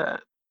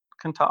that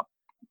can top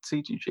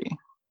CTG.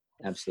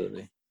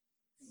 Absolutely.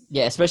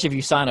 Yeah, especially if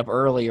you sign up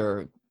early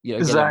or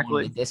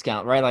Exactly. get a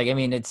discount, right? Like, I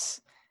mean,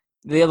 it's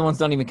the other ones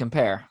don't even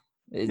compare.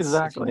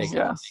 Exactly. It's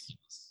Yeah.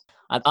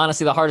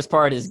 honestly, the hardest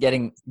part is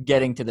getting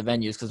to the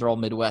venues because they're all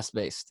Midwest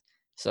based.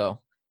 So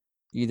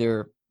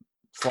either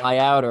fly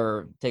out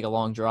or take a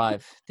long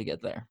drive to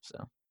get there.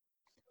 So,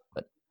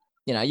 but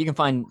you can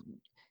find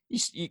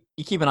you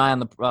keep an eye on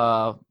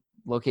the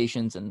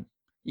locations, and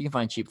you can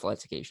find cheap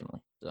flights occasionally.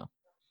 So.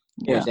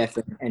 Yeah,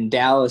 definitely. And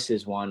Dallas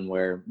is one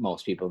where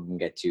most people can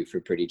get to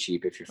for pretty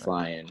cheap if you're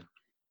flying.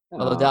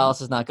 Although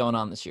Dallas is not going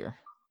on this year.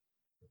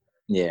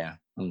 Yeah,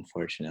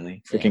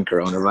 unfortunately. Freaking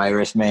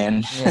coronavirus,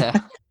 man.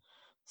 Yeah.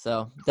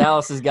 So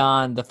Dallas is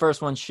gone. The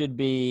first one should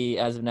be,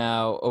 as of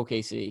now,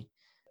 OKC.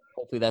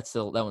 Hopefully that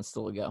one's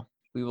still a go.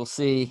 We will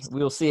see.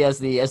 We will see as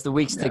the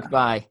weeks tick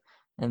by,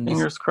 and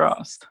fingers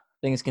crossed,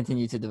 things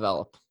continue to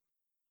develop.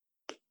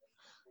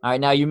 All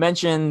right. Now I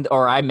mentioned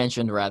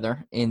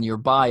rather, in your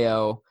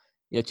bio,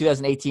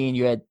 2018,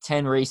 you had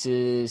 10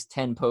 races,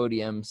 10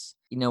 podiums.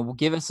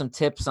 Give us some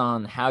tips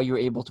on how you were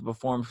able to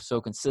perform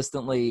so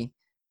consistently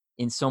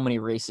in so many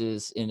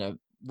races in a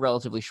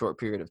relatively short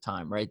period of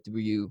time, right? Were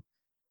you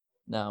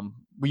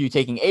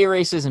taking A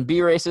races and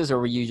B races, or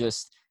were you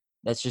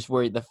that's just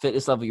where the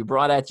fitness level you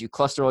brought at? You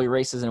cluster all your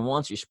races in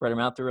once, you spread them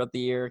out throughout the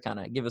year? Kind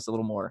of give us a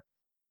little more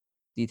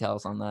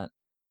details on that.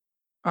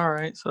 All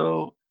right.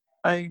 So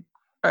I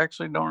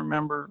actually don't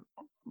remember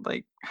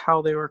like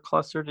how they were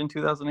clustered in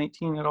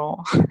 2018 at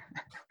all.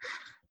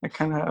 I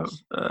kind of have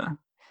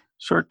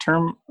short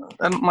term,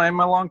 and my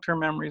long term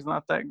memory is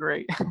not that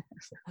great. A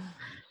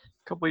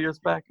couple years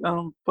back,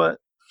 but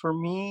for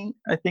me,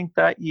 I think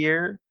that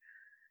year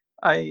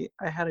I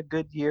had a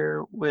good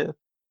year with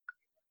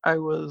I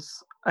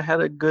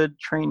had a good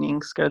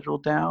training schedule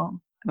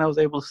down, and I was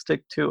able to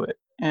stick to it,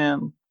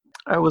 and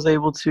I was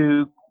able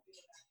to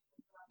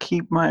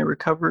keep my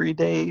recovery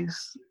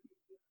days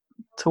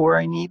to where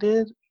I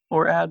needed,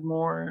 or add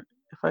more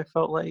if I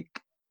felt like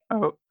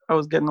I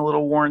was getting a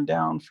little worn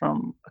down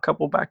from a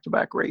couple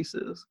back-to-back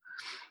races.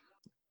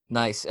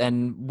 Nice.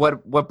 And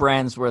what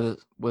brands were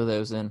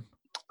those in?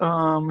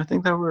 I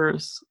think there were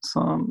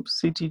some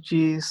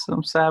CTGs,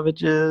 some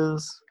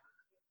Savages,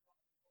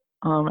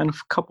 and a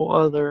couple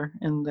other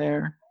in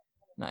there.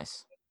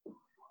 Nice.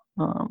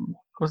 I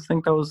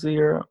think that was the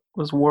year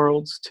was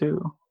Worlds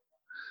too.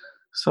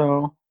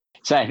 So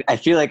So I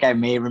feel like I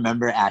may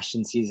remember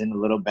Ashton's season a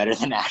little better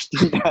than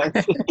Ashton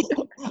does.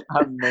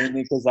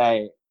 Mainly because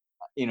I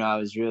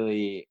was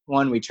really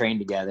we trained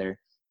together,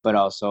 but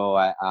also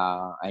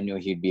I knew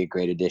he'd be a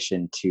great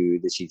addition to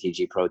the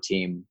CTG Pro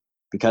team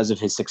because of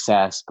his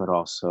success, but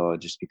also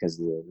just because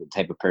of the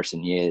type of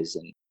person he is.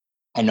 And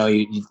I know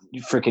you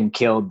freaking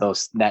killed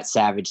that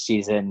Savage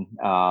season,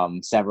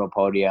 several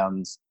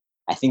podiums.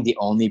 I think the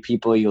only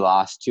people you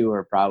lost to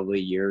are probably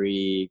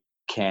Yuri,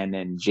 Ken,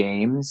 and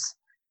James.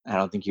 I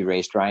don't think you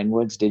raced Ryan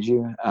Woods, did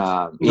you?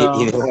 No.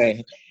 Either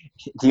way,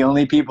 the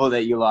only people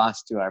that you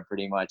lost to are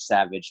pretty much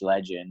Savage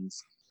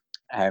legends.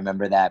 I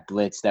remember that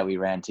blitz that we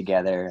ran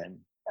together, and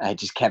I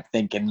just kept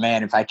thinking,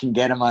 man, if I can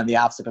get him on the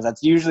obstacles,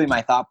 that's usually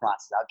my thought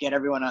process. I'll get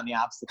everyone on the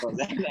obstacles.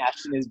 And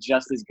Ashton is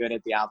just as good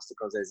at the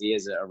obstacles as he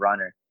is a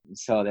runner.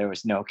 So there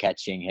was no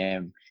catching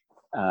him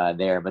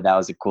there, but that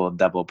was a cool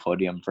double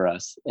podium for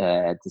us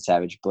at the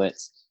Savage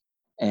Blitz.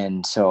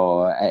 And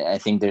so I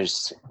think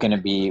there's going to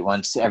be,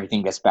 once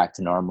everything gets back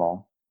to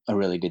normal, a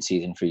really good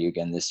season for you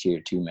again this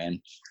year too,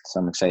 man. So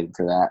I'm excited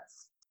for that.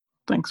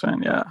 Thanks,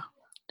 man. Yeah.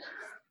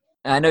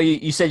 I know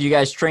you said you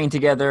guys train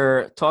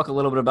together. Talk a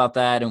little bit about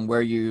that and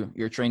where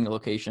your training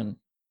location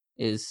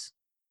is.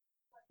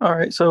 All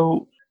right.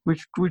 So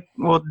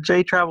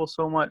Jay travels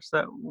so much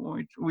that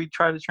we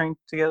try to train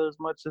together as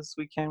much as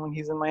we can when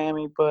he's in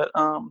Miami. But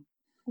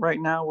right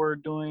now we're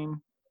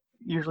doing,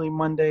 usually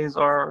Mondays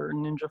are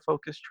ninja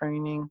focus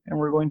training, and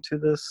we're going to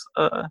this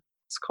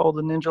it's called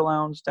the Ninja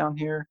Lounge down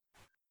here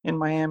in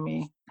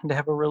Miami. They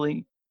have a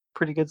really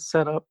pretty good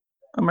setup,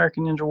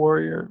 American Ninja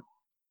Warrior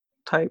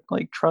type,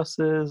 like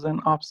trusses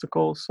and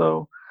obstacles.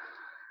 So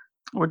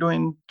we're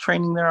doing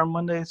training there on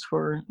Mondays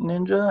for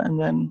ninja, and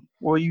then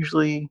we'll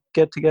usually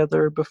get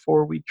together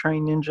before we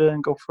train ninja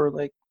and go for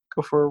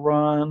a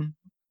run,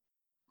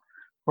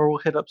 or we'll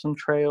hit up some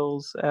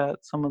trails at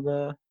some of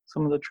the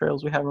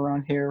trails we have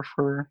around here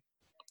for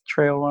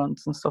trail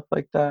runs and stuff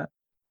like that.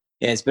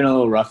 Yeah, it's been a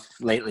little rough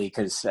lately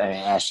because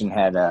Ashton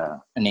had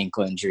an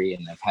ankle injury,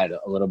 and I've had a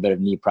little bit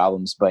of knee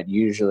problems. But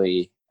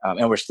usually,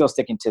 and we're still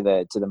sticking to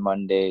the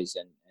Mondays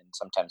and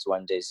sometimes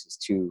Wednesdays is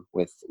too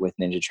with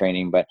ninja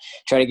training. But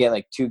try to get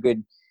like 2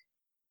 good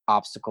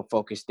obstacle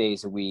focused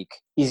days a week,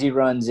 easy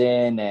runs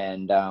in,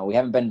 and we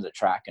haven't been to the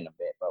track in a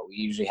bit, but we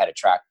usually had a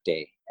track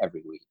day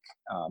every week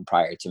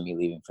prior to me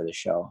leaving for the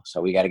show. So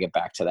we got to get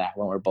back to that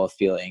when we're both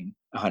feeling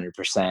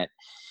 100%.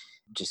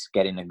 Just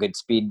getting a good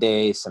speed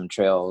day, some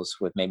trails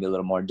with maybe a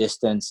little more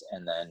distance,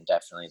 and then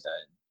definitely the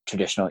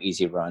traditional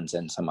easy runs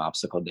and some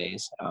obstacle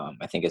days.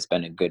 I think it's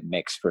been a good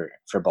mix for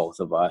both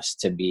of us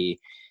to be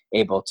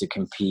able to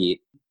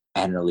compete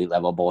at an elite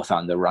level, both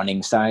on the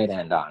running side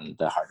and on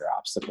the harder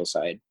obstacle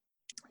side.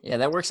 Yeah,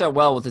 that works out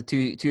well with the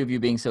two of you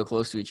being so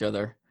close to each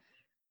other,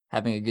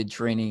 having a good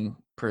training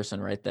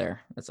person right there.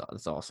 That's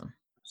awesome.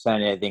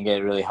 I think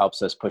it really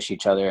helps us push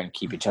each other and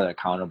keep each other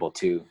accountable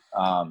too.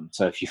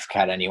 So if you've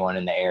got anyone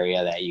in the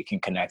area that you can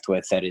connect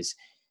with that is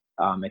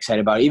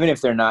excited about it, even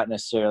if they're not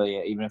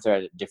necessarily, even if they're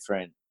at a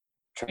different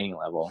training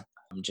level,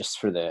 just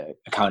for the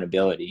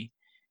accountability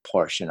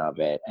portion of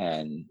it.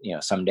 And,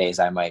 some days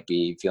I might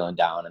be feeling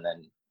down, and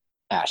then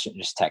Ashton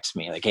just texts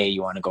me like, hey,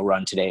 you want to go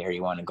run today, or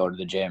you want to go to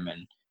the gym?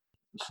 And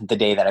the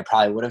day that I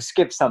probably would have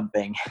skipped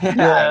something,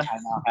 Yeah. I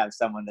now have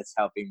someone that's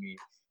helping me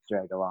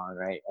drag along,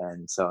 right?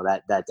 And so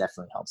that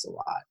definitely helps a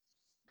lot.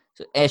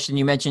 So Ashton,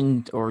 you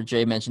mentioned, or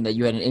Jay mentioned, that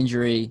you had an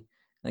injury.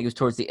 I think it was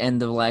towards the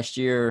end of last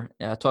year.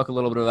 Talk a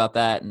little bit about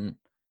that and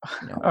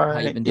how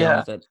you've been dealing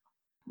with it.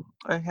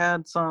 I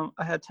had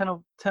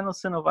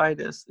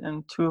tenosynovitis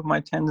in 2 of my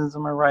tendons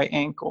in my right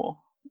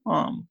ankle.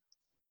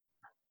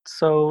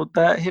 So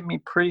that hit me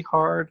pretty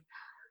hard.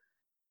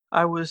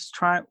 I wanted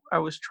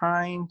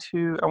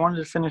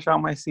to finish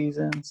out my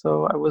season,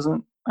 so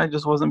I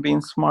just wasn't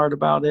being smart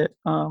about it.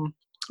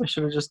 I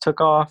should have just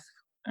took off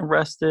and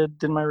rested,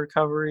 did my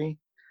recovery.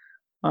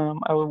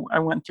 I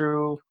went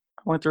through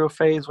a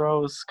phase where I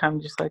was kind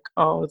of just like,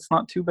 oh, it's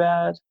not too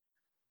bad.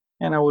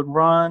 And I would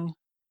run,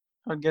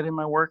 I'd get in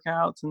my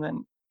workouts, and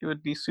then it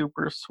would be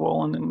super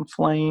swollen and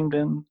inflamed,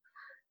 and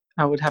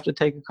I would have to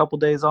take a couple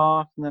days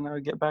off, and then I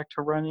would get back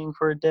to running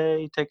for a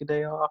day, take a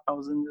day off. I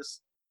was in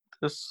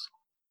this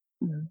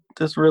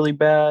really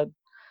bad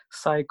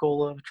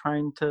cycle of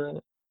trying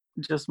to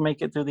just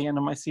make it through the end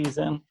of my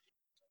season.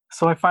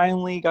 So I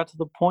finally got to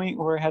the point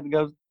where I had to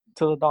go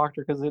to the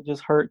doctor because it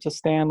just hurt to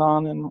stand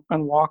on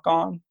and walk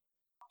on.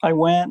 I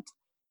went,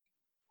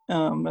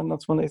 and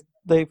that's when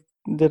they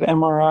did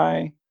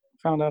MRI,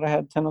 found out I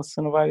had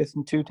tenosynovitis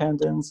in 2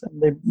 tendons,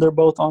 and they're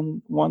both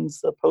on,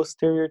 one's the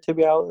posterior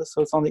tibialis,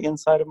 so it's on the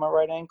inside of my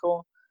right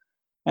ankle,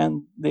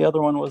 and the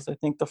other one was, I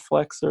think, the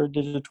flexor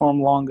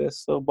digitorum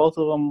longus. So both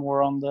of them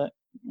were on the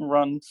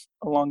runs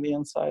along the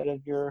inside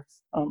of your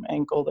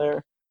ankle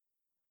there.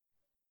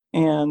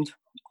 And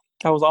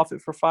I was off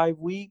it for 5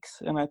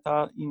 weeks, and I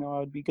thought, I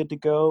would be good to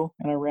go.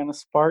 And I ran a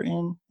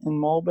Spartan in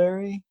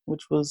Mulberry,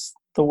 which was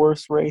the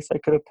worst race I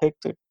could have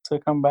picked to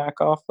come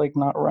back off, like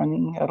not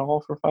running at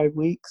all for 5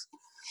 weeks.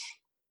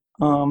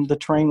 The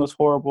terrain was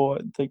horrible.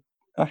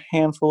 a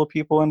handful of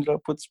people ended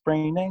up with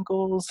sprained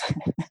ankles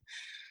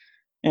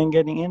and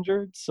getting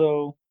injured.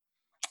 So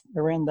I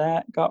ran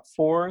that, got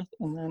fourth,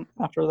 and then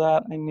after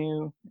that, I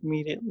knew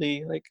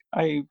immediately, like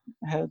I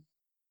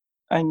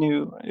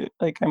knew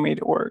like I made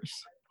it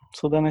worse.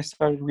 So then I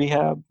started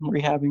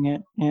rehabbing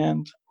it,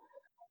 and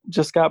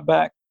just got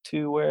back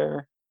to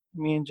where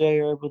me and Jay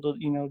are able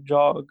to,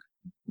 jog,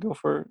 go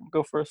for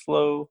a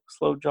slow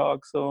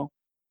jog. So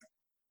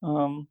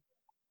um,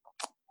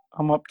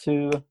 I'm up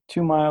to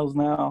 2 miles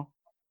now,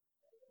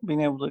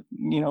 being able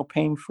to,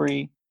 pain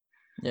free,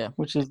 Yeah.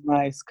 which is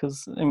nice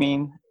because I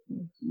mean,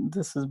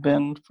 this has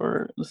been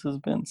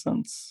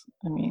since,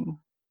 I mean,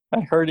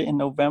 I heard it in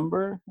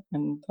November,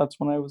 and that's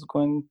when I was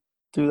going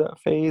through that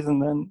phase,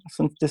 and then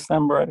since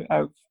December,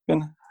 I've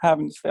been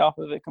having to stay off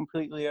of it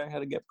completely. I had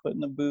to get put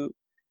in a boot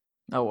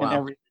Oh, and wow.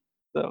 everything.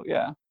 So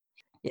yeah.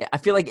 Yeah, I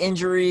feel like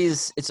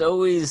injuries, it's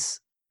always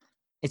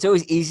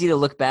easy to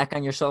look back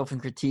on yourself and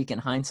critique in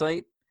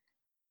hindsight.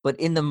 But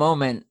in the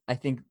moment, I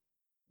think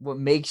what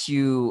makes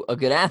you a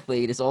good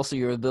athlete is also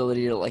your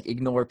ability to like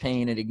ignore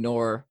pain and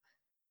ignore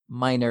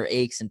minor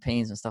aches and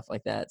pains and stuff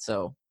like that.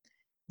 So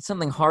it's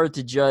something hard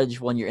to judge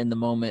when you're in the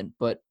moment,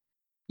 but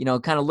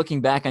kind of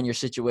looking back on your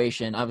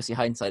situation, obviously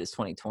hindsight is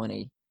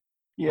 2020.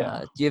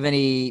 Yeah. Do you have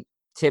any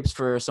tips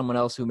for someone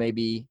else who may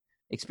be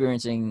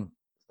experiencing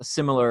a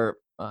similar,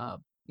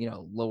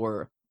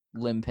 lower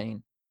limb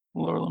pain?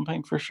 Lower limb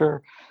pain for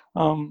sure.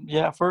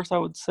 Yeah, first I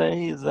would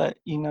say is that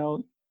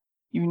your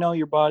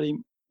body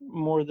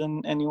more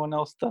than anyone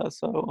else does.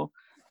 So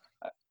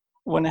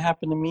when it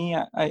happened to me,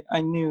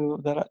 I knew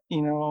that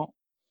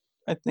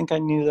I think I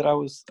knew that I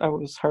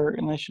was hurt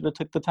and I should have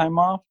took the time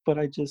off, but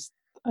I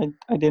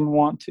didn't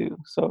want to.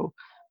 So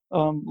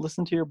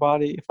listen to your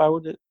body.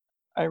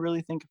 I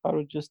really think if I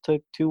would just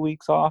took 2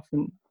 weeks off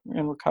and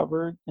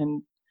recovered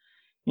and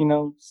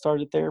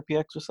started therapy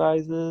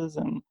exercises,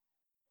 and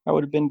I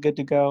would have been good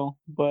to go.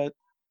 But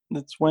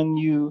it's when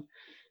you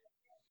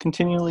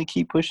continually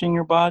keep pushing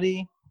your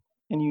body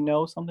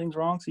and something's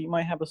wrong. So you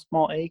might have a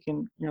small ache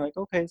and you're like,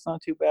 okay, it's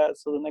not too bad.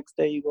 So the next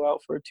day you go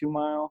out for a 2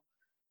 mile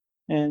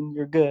and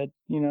you're good.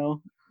 The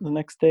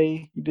next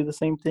day you do the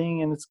same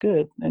thing and it's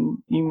good. And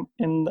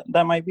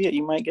that might be it.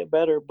 You might get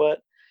better.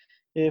 But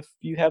if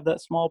you have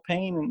that small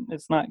pain and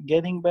it's not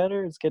getting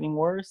better, it's getting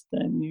worse,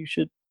 then you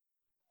should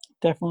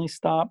definitely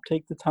stop,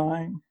 take the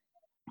time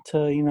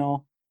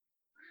to,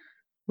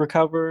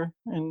 recover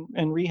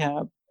and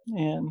rehab,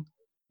 and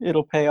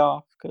it'll pay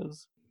off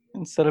because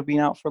instead of being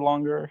out for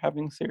longer or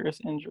having serious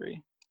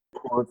injury.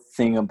 Cool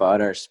thing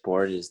about our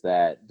sport is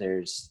that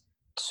there's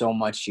so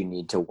much you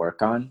need to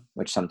work on,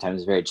 which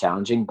sometimes is very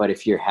challenging. But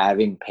if you're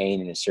having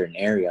pain in a certain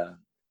area,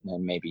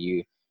 then maybe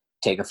you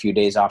take a few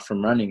days off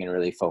from running and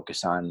really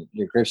focus on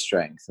your grip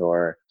strength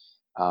or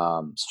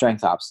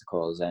strength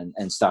obstacles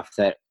and stuff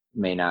that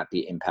may not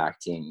be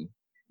impacting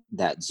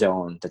that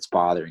zone that's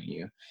bothering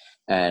you.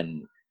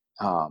 And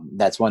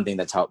that's one thing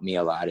that's helped me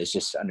a lot, is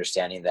just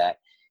understanding that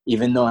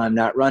even though I'm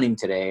not running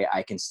today,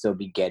 I can still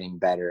be getting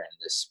better in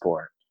this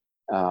sport.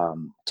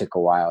 Took a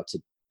while to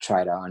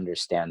try to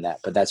understand that,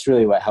 but that's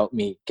really what helped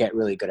me get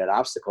really good at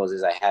obstacles.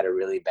 Is I had a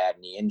really bad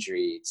knee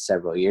injury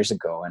several years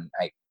ago and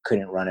I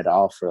couldn't run at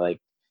all for like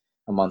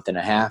a month and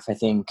a half, I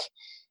think.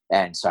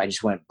 And so I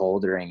just went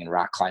bouldering and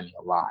rock climbing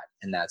a lot.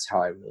 And that's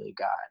how I really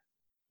got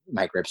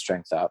my grip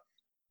strength up,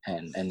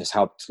 and this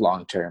helped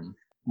long-term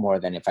more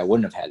than if I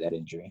wouldn't have had that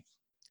injury.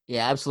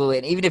 Yeah, absolutely.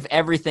 And even if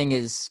everything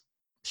is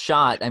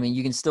shot, I mean,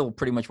 you can still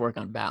pretty much work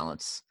on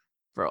balance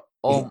for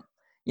all,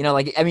 your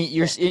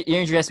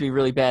injury has to be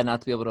really bad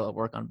not to be able to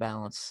work on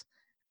balance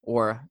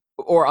or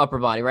upper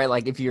body, right?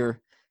 Like if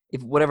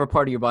whatever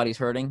part of your body's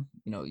hurting,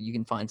 you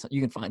can find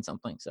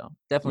something. So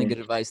definitely good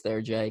advice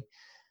there, Jay.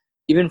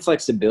 Even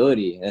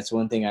flexibility. That's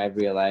one thing I've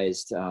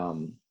realized.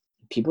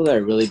 People that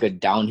are really good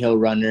downhill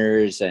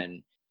runners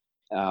and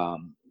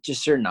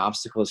just certain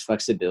obstacles,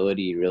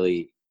 flexibility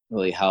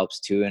really helps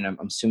too. And I'm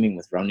assuming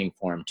with running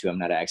form too. I'm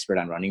not an expert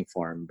on running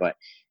form, but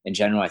in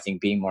general, I think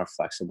being more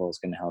flexible is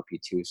going to help you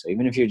too. So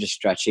even if you're just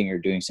stretching or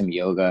doing some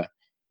yoga,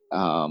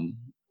 I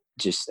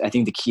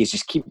think the key is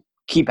just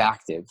keep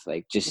active.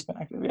 Like just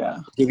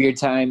give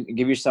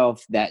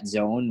yourself that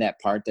zone, that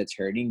part that's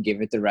hurting,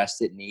 give it the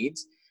rest it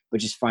needs, but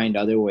just find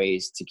other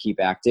ways to keep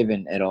active.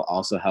 And it'll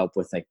also help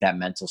with like that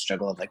mental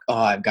struggle of like, oh,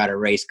 I've got a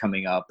race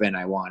coming up and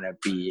I want to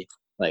be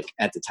like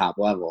at the top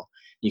level.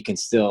 You can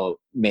still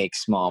make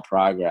small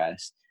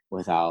progress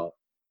without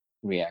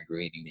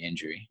re-aggravating the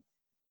injury.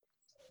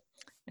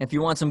 If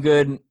you want some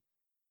good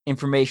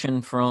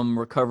information from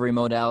recovery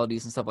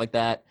modalities and stuff like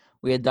that,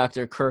 we had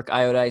Dr. Kirk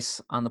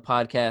Iodice on the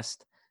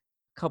podcast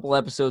a couple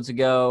episodes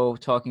ago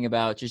talking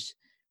about just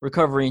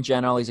recovery in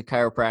general. He's a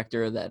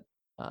chiropractor that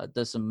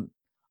does some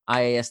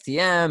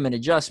IASTM and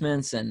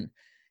adjustments and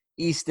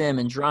E-stim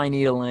and dry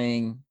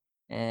needling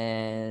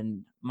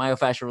and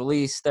myofascial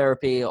release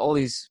therapy, all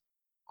these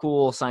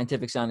cool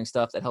scientific sounding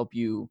stuff that help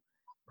you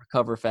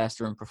recover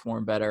faster and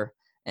perform better.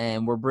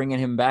 And we're bringing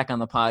him back on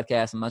the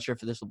podcast. I'm not sure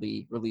if this will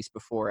be released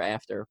before or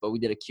after, but we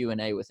did a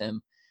Q&A with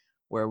him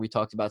where we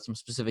talked about some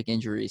specific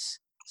injuries.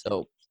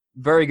 So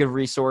very good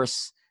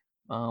resource.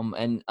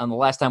 And on the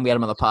last time we had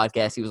him on the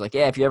podcast, he was like,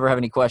 yeah, if you ever have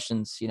any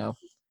questions,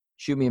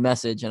 shoot me a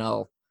message and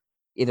I'll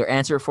either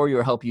answer it for you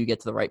or help you get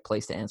to the right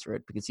place to answer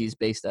it, because he's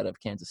based out of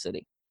Kansas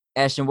City.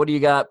 Ashton, what do you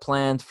got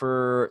planned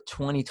for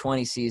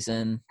 2020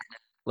 season?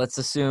 Let's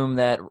assume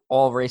that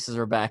all races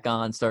are back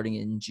on starting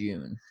in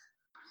June.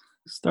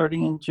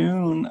 Starting in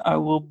June, I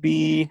will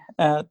be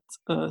at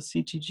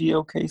CTG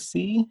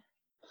OKC.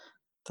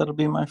 That'll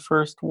be my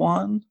first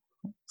one.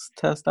 Let's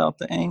test out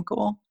the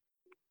ankle.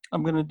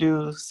 I'm going to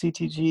do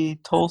CTG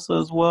Tulsa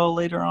as well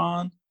later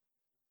on.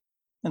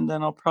 And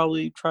then I'll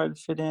probably try to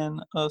fit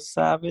in a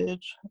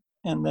Savage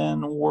and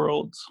then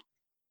Worlds.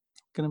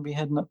 Going to be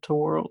heading up to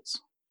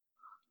Worlds.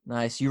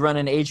 Nice. You run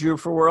an age group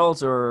for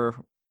Worlds or?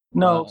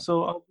 No,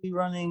 so I'll be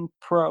running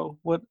pro.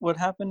 What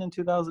happened in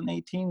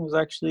 2018 was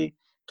actually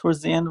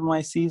towards the end of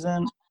my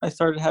season, I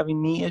started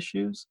having knee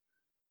issues.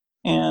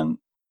 And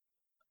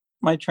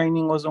my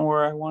training wasn't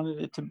where I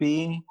wanted it to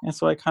be. And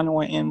so I kind of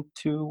went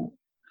into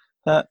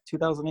that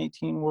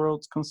 2018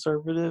 Worlds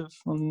conservative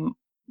and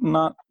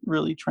not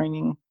really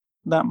training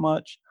that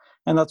much.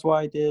 And that's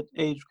why I did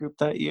age group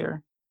that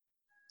year.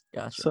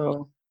 Gotcha.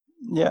 So,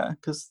 yeah,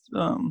 because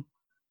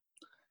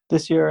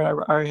this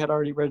year I had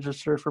already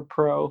registered for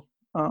pro.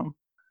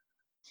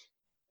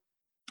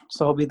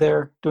 So I'll be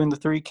there doing the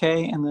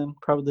 3K and then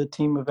probably the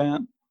team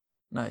event.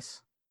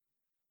 Nice.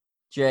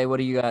 Jay, what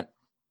do you got?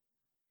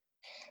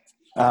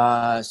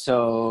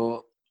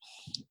 So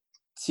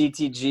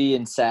CTG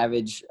and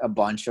Savage, a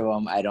bunch of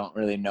them. I don't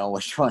really know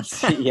which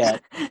ones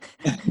yet.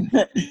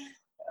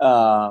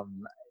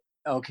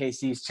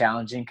 OKC is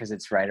challenging because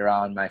it's right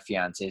around my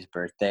fiance's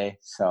birthday,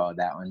 so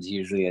that one's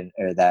usually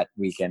that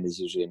weekend is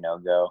usually a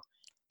no-go.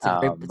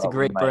 It's a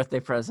great birthday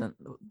present.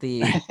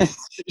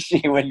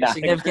 She would not.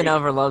 Significant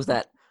other loves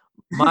that.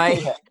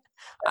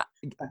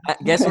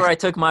 Guess where I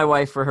took my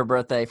wife for her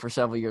birthday for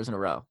several years in a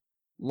row?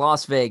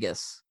 Las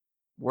Vegas.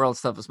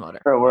 World's Toughest Mudder.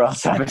 For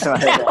World's Toughest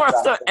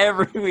Mudder.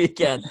 Every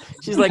weekend.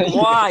 She's like,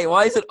 why?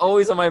 Why is it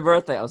always on my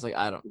birthday? I was like,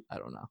 I don't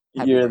know.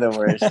 You're the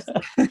worst.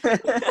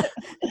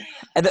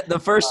 And the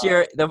first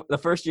year,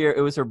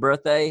 it was her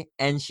birthday,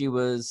 and she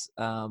was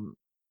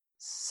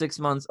 6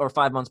 months or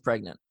 5 months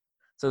pregnant.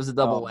 So it was a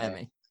double whammy.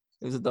 Man.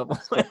 It was a double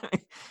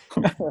whammy.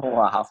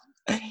 Wow.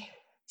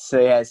 So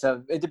yeah,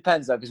 so it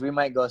depends though, because we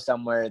might go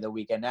somewhere the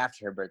weekend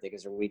after her birthday,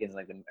 because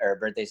her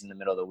birthday's in the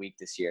middle of the week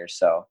this year.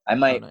 So I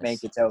might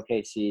make it to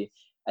OKC.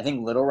 I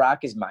think Little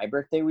Rock is my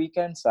birthday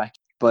weekend.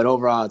 But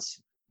overall,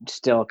 it's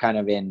still kind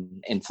of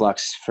in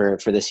flux for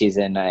the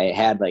season. I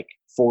had like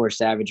 4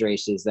 Savage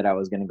races that I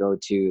was going to go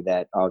to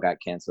that all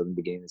got canceled in the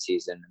beginning of the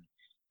season, and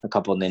a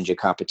couple Ninja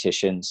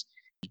competitions.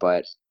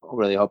 But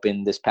really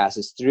hoping this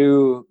passes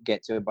through,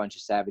 get to a bunch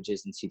of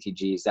Savages and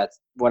CTGs. That's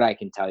what I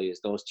can tell you, is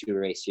those 2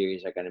 race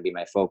series are going to be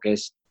my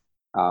focus.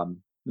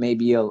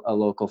 Maybe a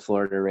local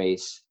Florida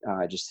race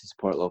just to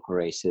support local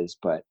races,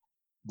 but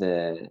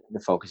the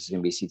focus is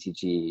going to be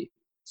CTG,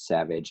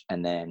 Savage,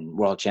 and then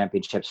World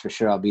Championships for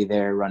sure. I'll be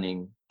there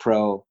running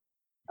pro,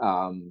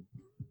 3K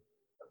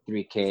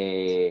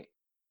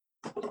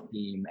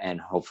team,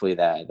 and hopefully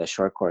the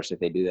short course if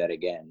they do that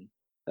again.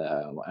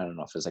 I don't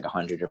know if it was like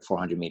 100 or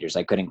 400 meters.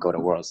 I couldn't go to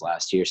Worlds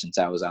last year since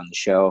I was on the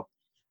show.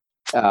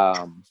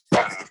 And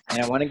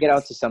I want to get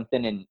out to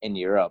something in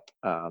Europe.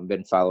 I've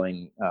been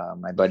following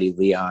my buddy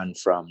Leon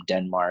from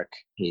Denmark.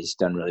 He's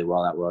done really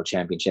well at World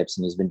Championships,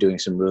 and he's been doing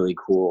some really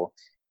cool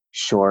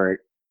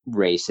short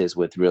races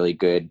with really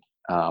good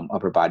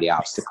upper body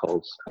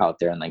obstacles out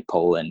there in like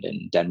Poland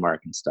and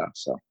Denmark and stuff.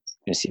 So I'm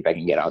going to see if I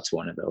can get out to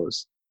one of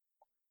those.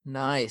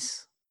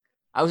 Nice.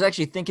 I was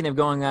actually thinking of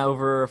going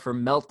over for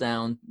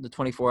Meltdown, the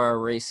 24-hour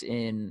race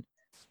in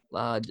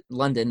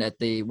London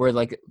where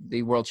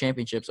the World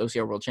Championships,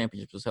 OCR World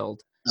Championships was held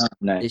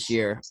this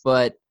year.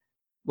 But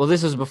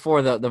this was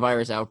before the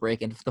virus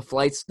outbreak, and the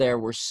flights there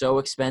were so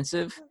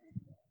expensive.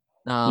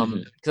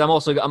 Because I'm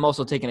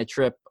also taking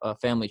a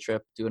family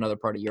trip to another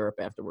part of Europe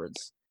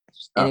afterwards,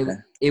 and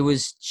it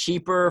was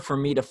cheaper for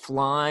me to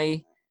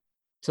fly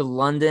to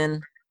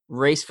London,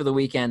 race for the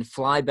weekend,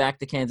 fly back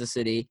to Kansas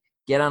City,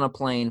 get on a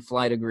plane,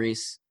 fly to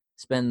Greece,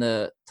 spend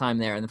the time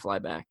there, and then fly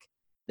back.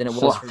 Then it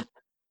was.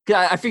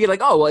 I figured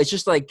it's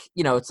just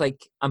it's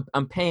like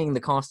I'm paying the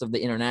cost of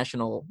the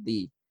international,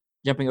 the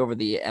jumping over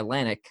the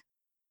Atlantic.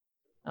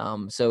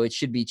 So it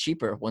should be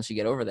cheaper once you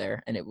get over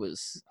there. And it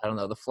was, I don't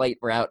know, the flight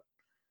route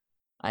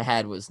I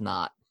had was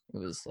not. It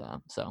was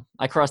so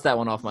I crossed that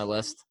one off my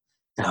list.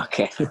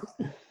 Okay.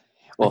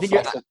 Well,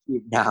 flights are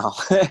cheap now,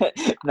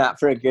 not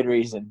for a good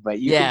reason, but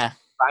you can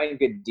find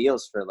good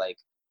deals for like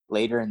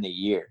later in the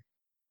year.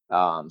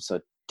 So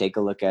take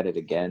a look at it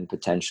again,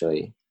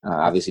 potentially.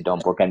 Obviously,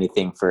 don't book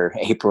anything for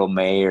April,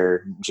 May,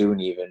 or June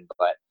even.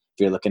 But if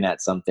you're looking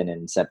at something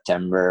in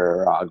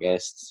September or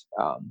August,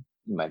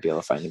 you might be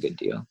able to find a good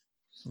deal.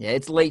 Yeah,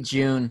 it's late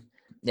June.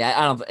 Yeah,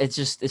 I don't. It's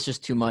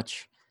just too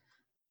much.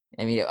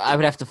 I mean, I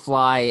would have to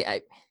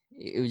fly.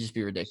 It would just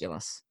be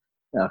ridiculous.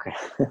 Okay.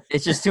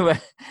 It's just too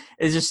much.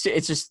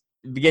 It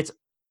gets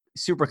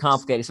super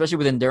complicated, especially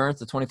with endurance,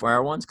 the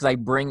 24-hour ones, because I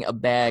bring a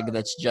bag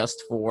that's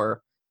just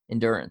for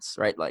endurance,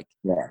 right? Like,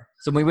 Yeah.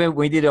 so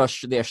we did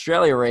the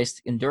Australia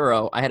race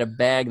enduro. I had a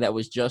bag that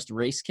was just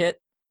race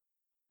kit,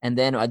 and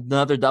then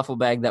another duffel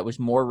bag that was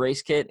more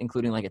race kit,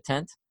 including like a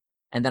tent,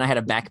 and then I had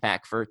a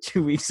backpack for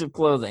 2 weeks of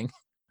clothing.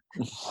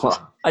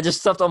 I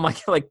just stuffed all my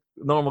like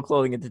normal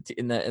clothing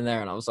in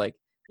there, and I was like,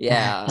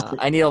 yeah,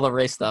 I need all the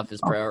race stuff as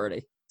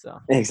priority. So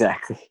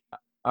Exactly.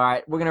 all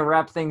right, we're gonna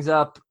wrap things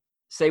up.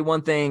 Say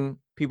one thing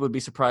people would be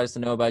surprised to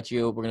know about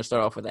you. We're gonna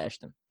start off with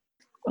Ashton.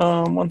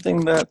 One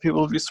thing that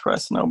people would be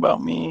surprised to know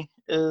about me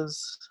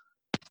is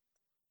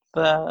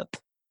that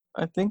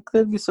I think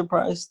they'd be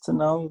surprised to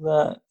know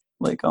that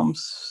like I'm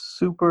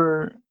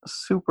super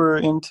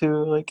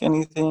into like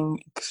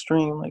anything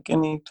extreme, like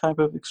any type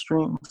of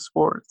extreme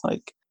sport.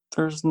 Like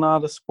there's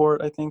not a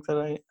sport I think that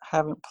I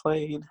haven't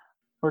played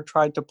or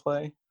tried to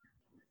play.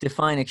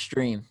 Define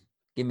extreme.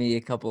 Give me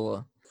a couple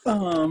of.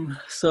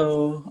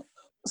 So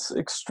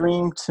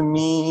extreme to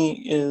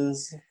me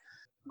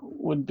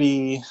would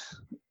be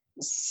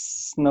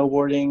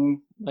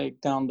snowboarding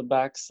like down the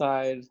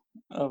backside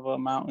of a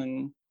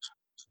mountain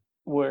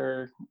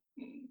where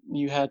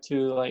you had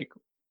to like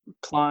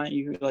climb,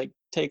 you like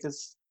take a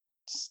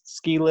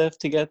ski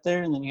lift to get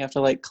there, and then you have to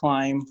like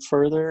climb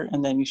further,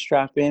 and then you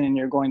strap in and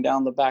you're going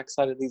down the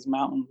backside of these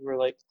mountains where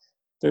like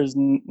there's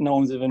no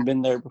one's even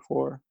been there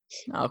before.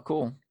 Oh,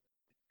 cool.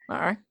 All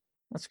right,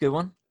 that's a good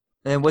one.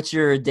 And what's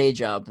your day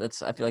job?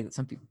 I feel like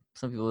some people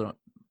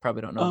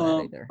probably don't know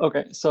that either.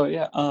 Okay, so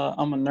yeah,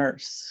 I'm a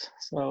nurse.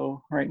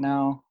 So right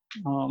now,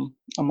 I'm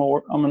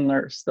a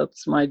nurse.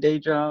 That's my day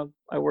job.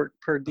 I work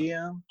per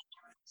diem,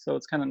 so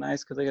it's kind of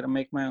nice because I got to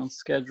make my own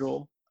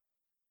schedule.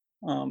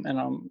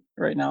 And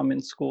right now I'm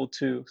in school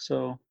too,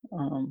 so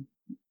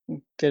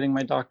getting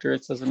my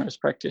doctorates as a nurse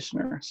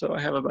practitioner. So I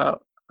have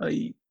about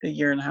a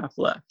year and a half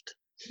left.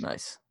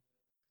 Nice.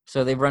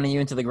 So they're running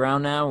you into the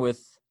ground now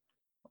with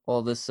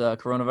all this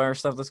coronavirus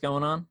stuff that's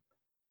going on?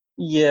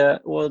 Yeah,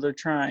 well, they're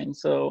trying.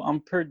 So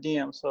I'm per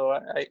diem. So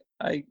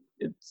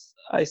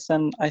I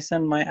send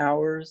my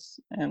hours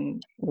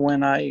and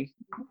when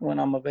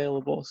I'm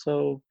available.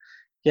 So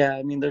yeah,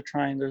 I mean they're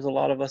trying. There's a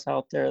lot of us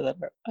out there that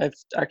I've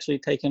actually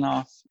taken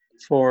off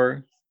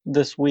for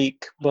this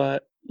week,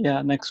 but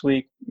yeah, next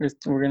week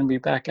we're gonna be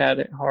back at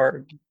it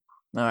hard.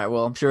 All right.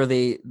 Well, I'm sure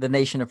the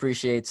nation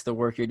appreciates the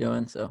work you're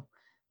doing. So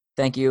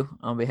thank you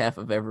on behalf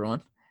of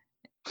everyone.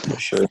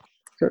 Sure.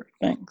 Sure,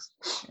 thanks.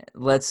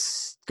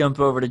 Let's jump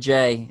over to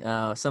Jay.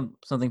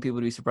 Something people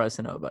would be surprised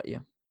to know about you.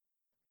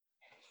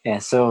 Yeah.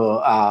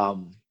 So,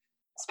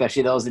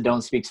 especially those that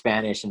don't speak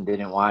Spanish and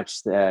didn't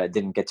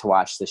get to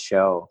watch the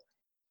show.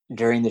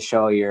 During the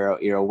show,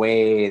 you're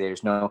away.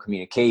 There's no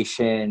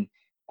communication.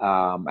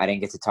 I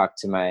didn't get to talk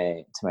to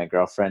my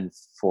girlfriend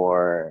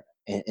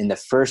in the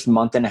first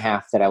month and a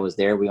half that I was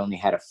there. We only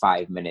had a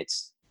 5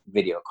 minutes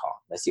video call.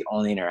 That's the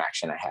only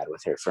interaction I had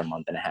with her for a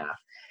month and a half.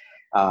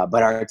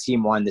 But our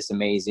team won this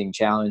amazing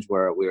challenge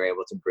where we were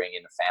able to bring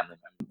in a family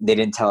member. They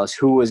didn't tell us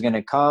who was going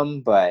to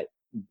come, but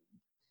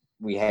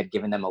we had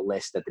given them a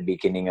list at the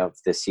beginning of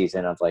the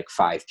season of like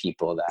 5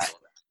 people that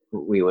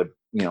we would,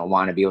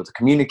 want to be able to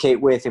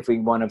communicate with if we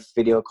want a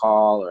video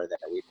call or that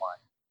we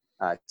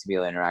want to be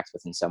able to interact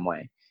with in some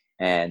way.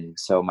 And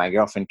so my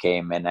girlfriend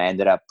came and I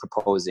ended up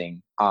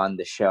proposing on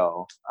the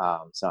show.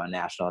 So on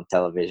national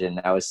television,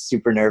 I was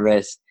super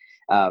nervous.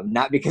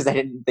 Not because I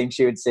didn't think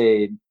she would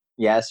say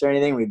yes or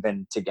anything. We've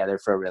been together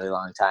for a really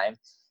long time.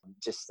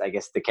 Just, I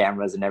guess, the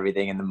cameras and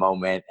everything in the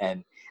moment.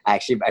 And I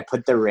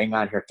put the ring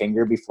on her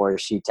finger before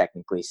she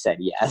technically said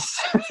yes.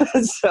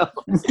 So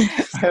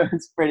it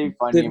was pretty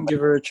funny. Didn't give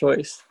her a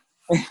choice.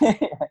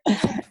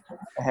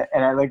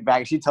 And I looked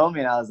back, she told me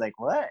and I was like,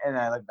 what? And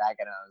I looked back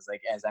and I was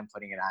like, as I'm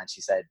putting it on,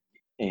 she said,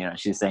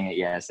 she was saying it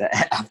yes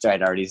after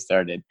I'd already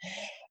started.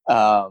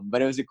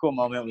 But it was a cool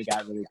moment. We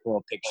got really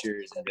cool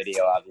pictures and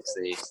video,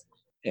 obviously.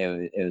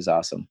 It was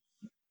awesome.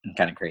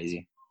 Kind of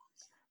crazy.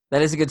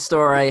 That is a good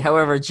story.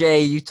 However,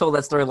 Jay, you told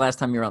that story last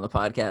time you were on the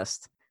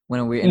podcast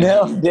when we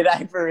No, did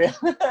I for real?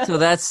 So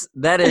that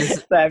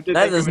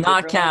does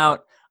not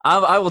count.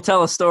 I will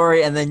tell a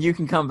story and then you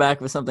can come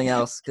back with something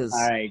else because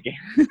all right.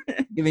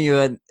 Giving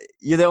you're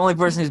the only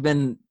person who's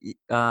been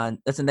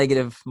that's a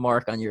negative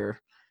mark on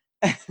your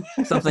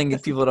something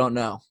that people don't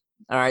know.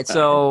 All right,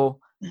 so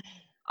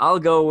I'll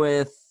go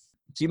with.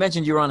 So you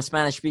mentioned you were on a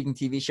Spanish-speaking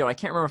TV show. I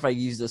can't remember if I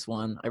used this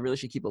one. I really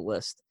should keep a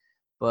list.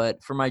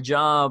 But for my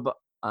job,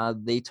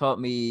 they taught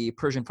me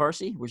Persian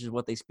Farsi, which is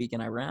what they speak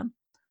in Iran.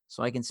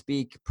 So I can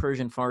speak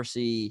Persian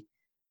Farsi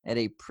at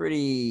a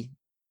pretty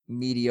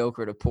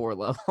mediocre to poor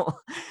level.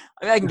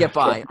 I mean, I can get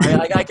by.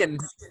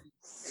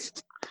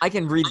 I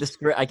can read the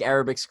script, like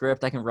Arabic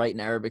script. I can write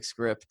an Arabic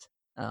script.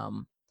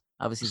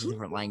 Obviously, it's a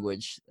different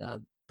language.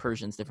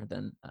 Persian's different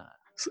than.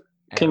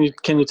 Can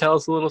you tell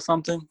us a little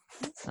something?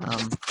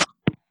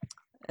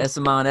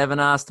 Esman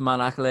Evanast,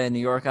 Manakle, New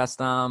York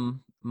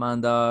Astam,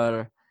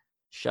 Mandar,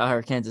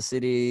 Shahar, Kansas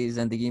City,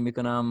 Zendegi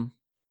Mikunam.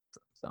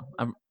 So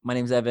my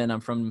name's Evan.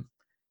 I'm from,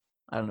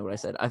 I don't know what I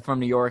said. I'm from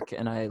New York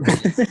and I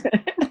live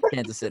in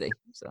Kansas City.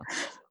 So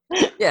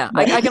Yeah,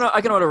 I can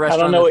order I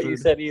restaurant. don't know what food. you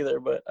said either,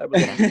 but I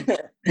believe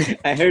you.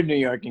 I heard New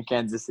York and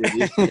Kansas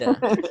City. Yeah.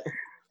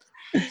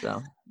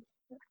 So,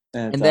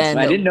 That's and awesome. then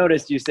I didn't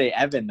notice you say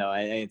Evan though.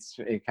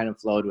 It kind of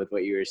flowed with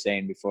what you were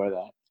saying before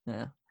that.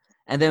 yeah.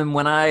 And then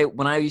when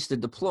I used to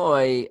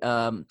deploy,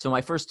 so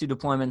my first 2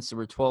 deployments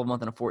were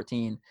 12-month and a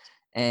 14,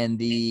 and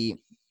this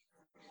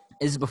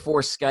is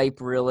before Skype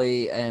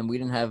really, and we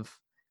didn't have,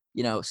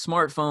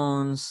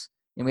 smartphones,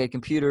 and we had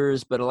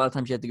computers, but a lot of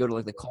times you had to go to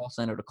like the call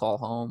center to call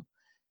home.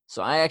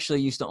 So I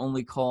actually used to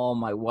only call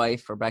my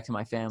wife or back to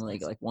my family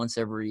like once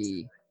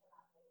every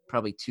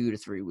probably 2 to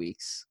 3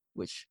 weeks,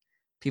 which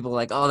people are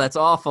like, oh, that's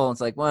awful. And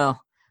it's like, well,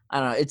 I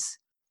don't know.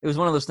 It was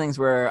one of those things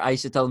where I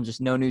used to tell them just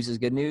no news is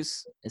good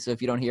news. And so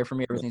if you don't hear from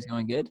me, everything's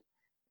going good.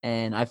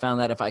 And I found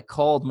that if I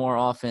called more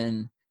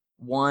often,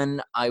 one,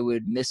 I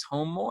would miss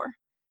home more.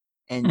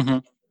 And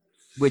Mhm.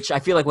 which I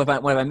feel like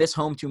when I miss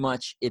home too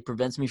much, it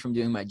prevents me from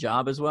doing my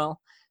job as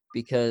well.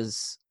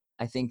 Because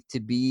I think to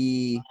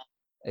be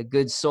a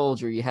good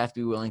soldier, you have to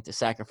be willing to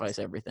sacrifice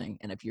everything.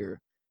 And if I'm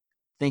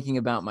thinking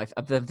about my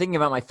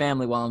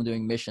family while I'm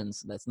doing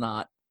missions, that's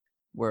not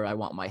where I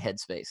want my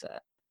headspace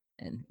at.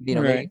 And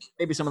Right.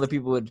 maybe some other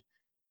people would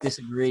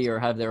disagree or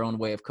have their own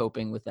way of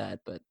coping with that,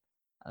 but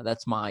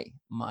that's my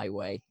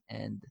way.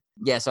 And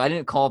yeah, so I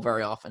didn't call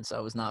very often, so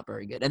I was not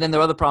very good. And then the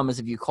other problem is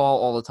if you call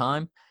all the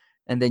time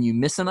and then you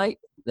miss a night,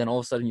 then all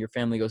of a sudden your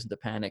family goes into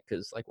panic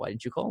because like, why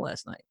didn't you call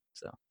last night?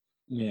 So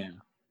Yeah.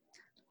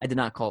 I did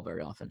not call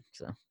very often.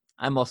 So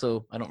I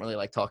don't really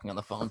like talking on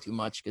the phone too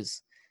much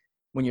because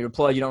when you're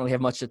deployed, you don't really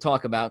have much to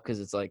talk about because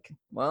it's like,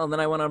 well, then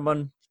I went on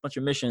a bunch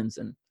of missions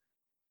and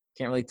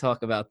can't really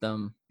talk about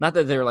them. Not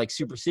that they're like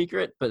super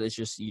secret, but it's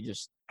just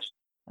it's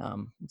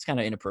kind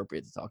of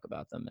inappropriate to talk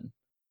about them. And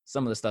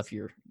some of the stuff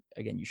you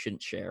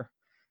shouldn't share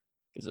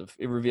because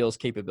it reveals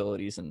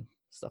capabilities and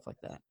stuff like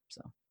that.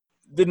 So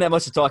didn't have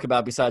much to talk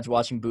about besides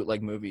watching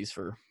bootleg movies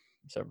for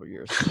several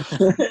years.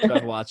 Which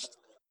I've watched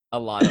a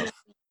lot of.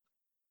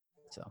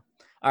 So,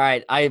 all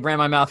right, I ran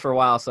my mouth for a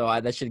while, so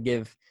that should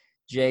give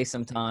Jay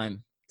some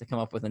time to come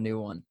up with a new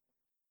one.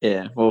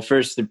 Yeah. Well,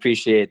 first,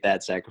 appreciate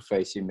that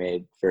sacrifice you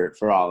made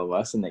for all of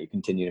us and that you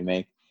continue to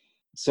make.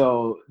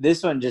 So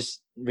this one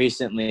just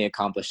recently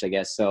accomplished, I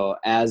guess. So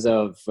as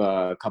of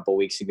a couple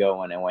weeks ago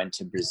when I went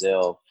to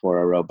Brazil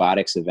for a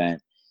robotics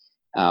event,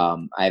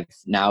 I've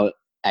now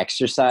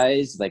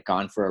exercised, like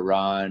gone for a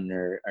run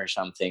or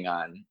something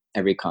on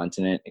every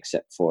continent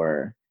except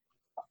for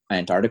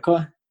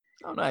Antarctica.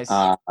 Oh, nice.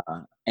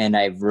 And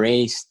I've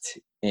raced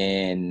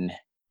in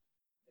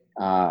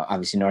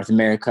obviously North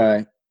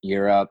America,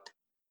 Europe,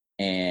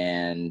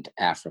 and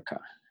Africa.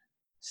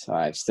 So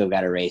I've still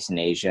got a race in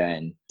Asia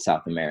and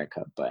South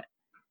America, but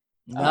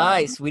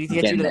nice. We need to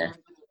get you to there.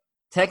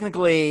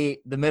 Technically,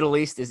 the Middle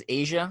East is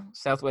Asia,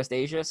 Southwest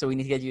Asia, so we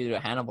need to get you to a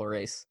Hannibal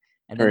race.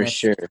 And then For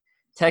sure.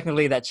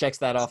 Technically, that checks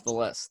that off the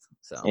list.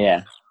 So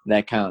yeah,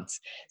 that counts.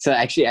 So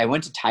actually, I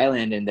went to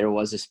Thailand and there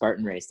was a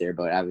Spartan race there,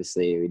 but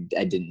obviously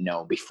I didn't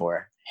know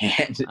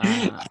beforehand.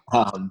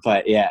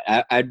 But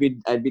yeah, I'd be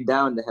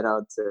down to head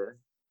out to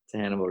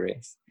Hannibal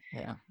race.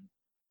 Yeah.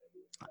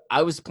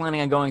 I was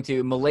planning on going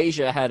to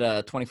Malaysia. Had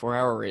a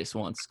 24-hour race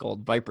once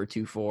called Viper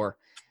 24,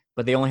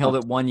 but they only held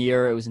it 1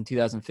 year. It was in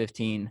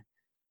 2015.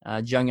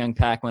 Jung Young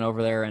Pak went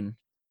over there and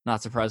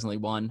not surprisingly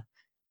won.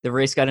 The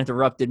race got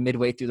interrupted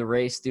midway through the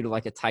race due to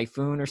like a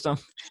typhoon or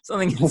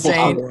something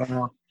insane.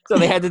 Wow. So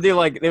they had to do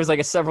there was like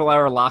a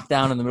several-hour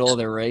lockdown in the middle of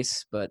their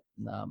race, but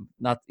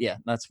not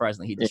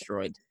surprisingly he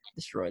destroyed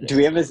it. Do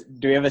we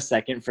have a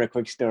second for a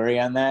quick story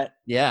on that?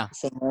 Yeah.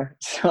 Somewhere.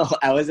 So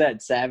I was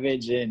at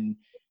Savage in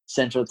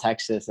Central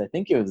Texas. I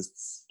think it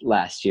was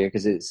last year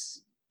because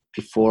it's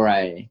before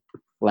I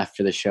left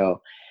for the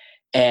show.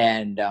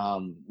 And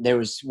there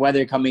was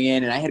weather coming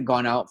in, and I had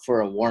gone out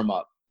for a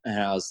warm-up, and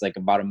I was like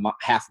about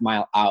half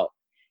mile out,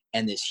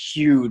 and this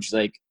huge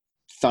like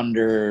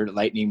thunder,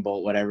 lightning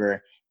bolt,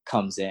 whatever,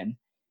 comes in.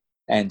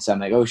 And so I'm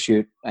like, oh,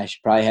 shoot, I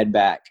should probably head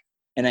back.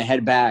 And I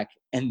head back,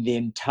 and the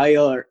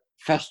entire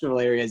festival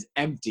area is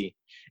empty.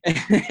 And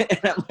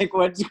I'm like,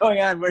 what's going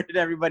on? Where did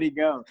everybody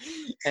go?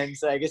 And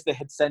so I guess they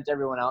had sent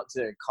everyone out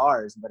to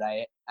cars, but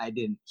I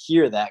didn't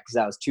hear that because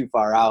I was too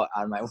far out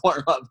on my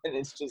warm-up. And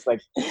it's just like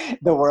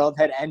the world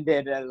had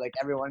ended, and like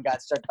everyone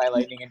got struck by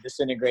lightning and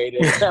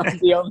disintegrated. And I was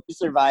the only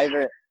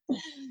survivor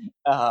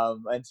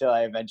until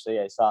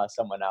I saw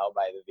someone out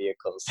by the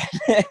vehicles.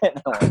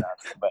 And I went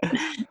out. But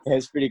it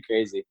was pretty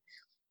crazy.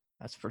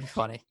 That's pretty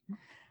funny.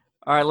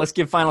 All right, let's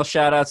give final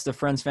shout-outs to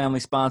friends, family,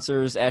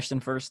 sponsors. Ashton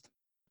first.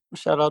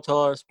 Shout out to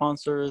all our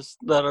sponsors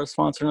that are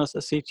sponsoring us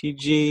at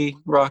CTG,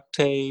 Rock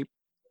Tape,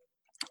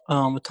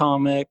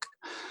 Atomic,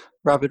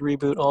 Rapid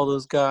Reboot, all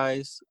those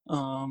guys.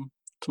 To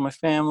my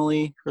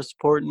family for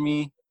supporting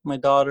me, my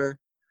daughter,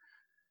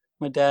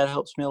 my dad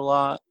helps me a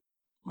lot.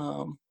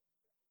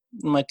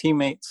 My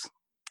teammates,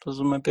 those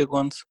are my big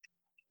ones.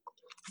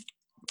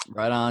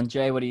 Right on.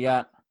 Jay, what do you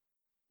got?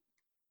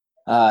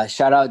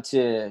 Shout out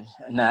to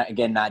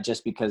not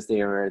just because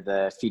they were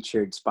the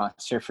featured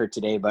sponsor for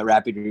today, but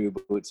Rapid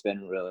Reboot's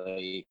been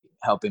really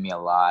helping me a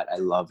lot. I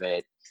love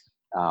it.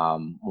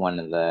 one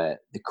of the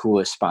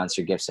coolest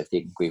sponsor gifts I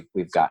think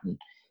we've gotten.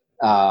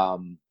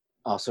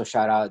 Also,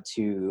 shout out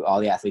to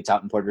all the athletes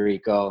out in Puerto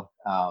Rico.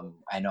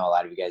 I know a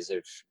lot of you guys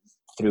have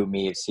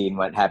seen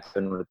what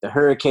happened with the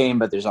hurricane,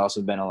 but there's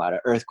also been a lot of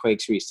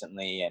earthquakes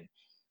recently, and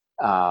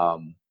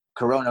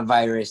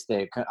coronavirus.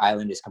 The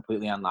island is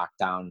completely on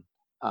lockdown.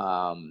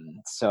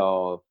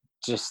 So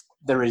just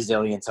the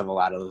resilience of a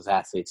lot of those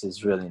athletes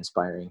is really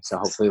inspiring. So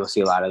hopefully we'll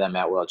see a lot of them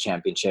at World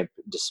Championship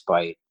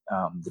despite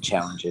the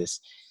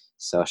challenges.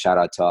 So shout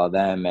out to all of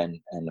them,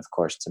 and of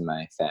course to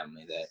my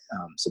family that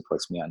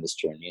supports me on this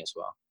journey as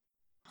well.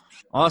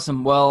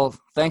 Awesome. Well,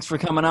 thanks for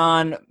coming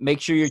on. Make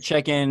sure you're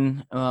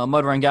checking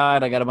Mud Run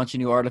Guide. I got a bunch of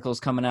new articles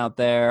coming out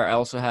there. I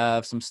also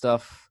have some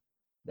stuff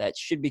that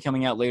should be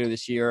coming out later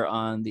this year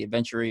on the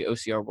Adventure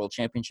OCR World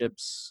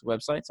Championships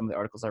website, some of the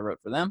articles I wrote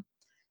for them.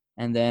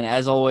 And then,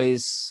 as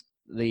always,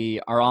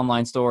 our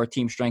online store,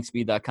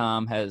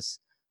 teamstrengthspeed.com, has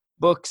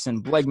books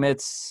and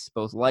Blegmits,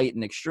 both light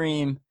and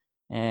extreme,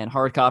 and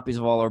hard copies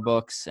of all our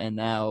books, and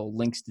now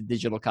links to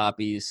digital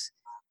copies,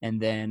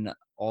 and then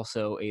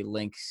also a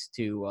link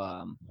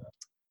to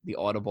the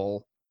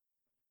Audible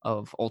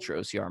of Ultra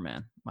OCR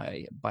Man,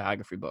 my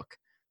biography book.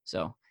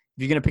 So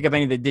if you're going to pick up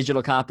any of the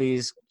digital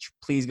copies,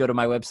 please go to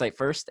my website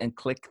first and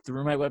click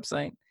through my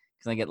website,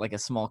 because I get like a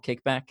small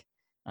kickback,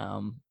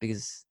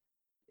 because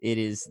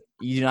you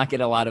do not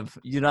get a lot of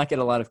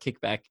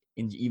kickback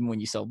even when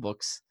you sell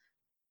books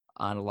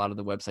on a lot of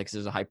the websites, because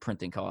there's a high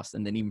printing cost,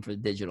 and then even for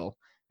digital,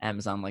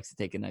 Amazon likes to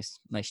take a nice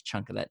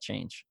chunk of that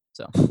change.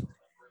 So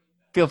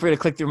feel free to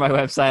click through my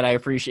website. I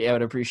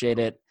would appreciate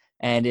it.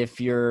 And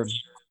if you're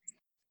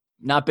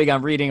not big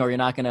on reading, or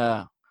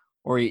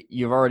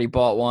you've already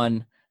bought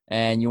one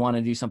and you want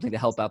to do something to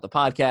help out the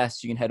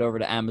podcast, you can head over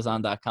to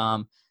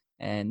Amazon.com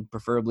and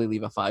preferably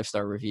leave a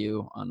 5-star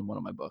review on one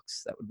of my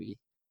books. That would be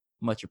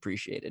much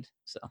appreciated.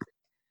 So,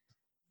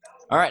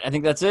 all right, I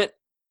think that's it.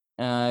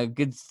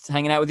 Good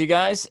hanging out with you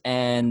guys,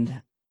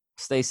 and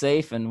stay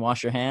safe and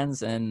wash your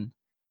hands, and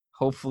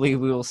hopefully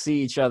we will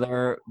see each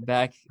other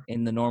back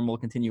in the normal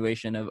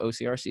continuation of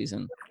OCR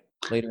season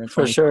later in 2020.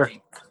 For sure.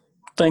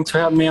 Thanks for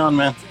having me on,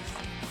 man.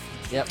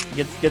 Yep.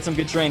 Get some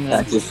good training.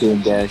 Thanks for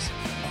seeing, guys.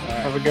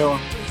 Have a good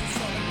one.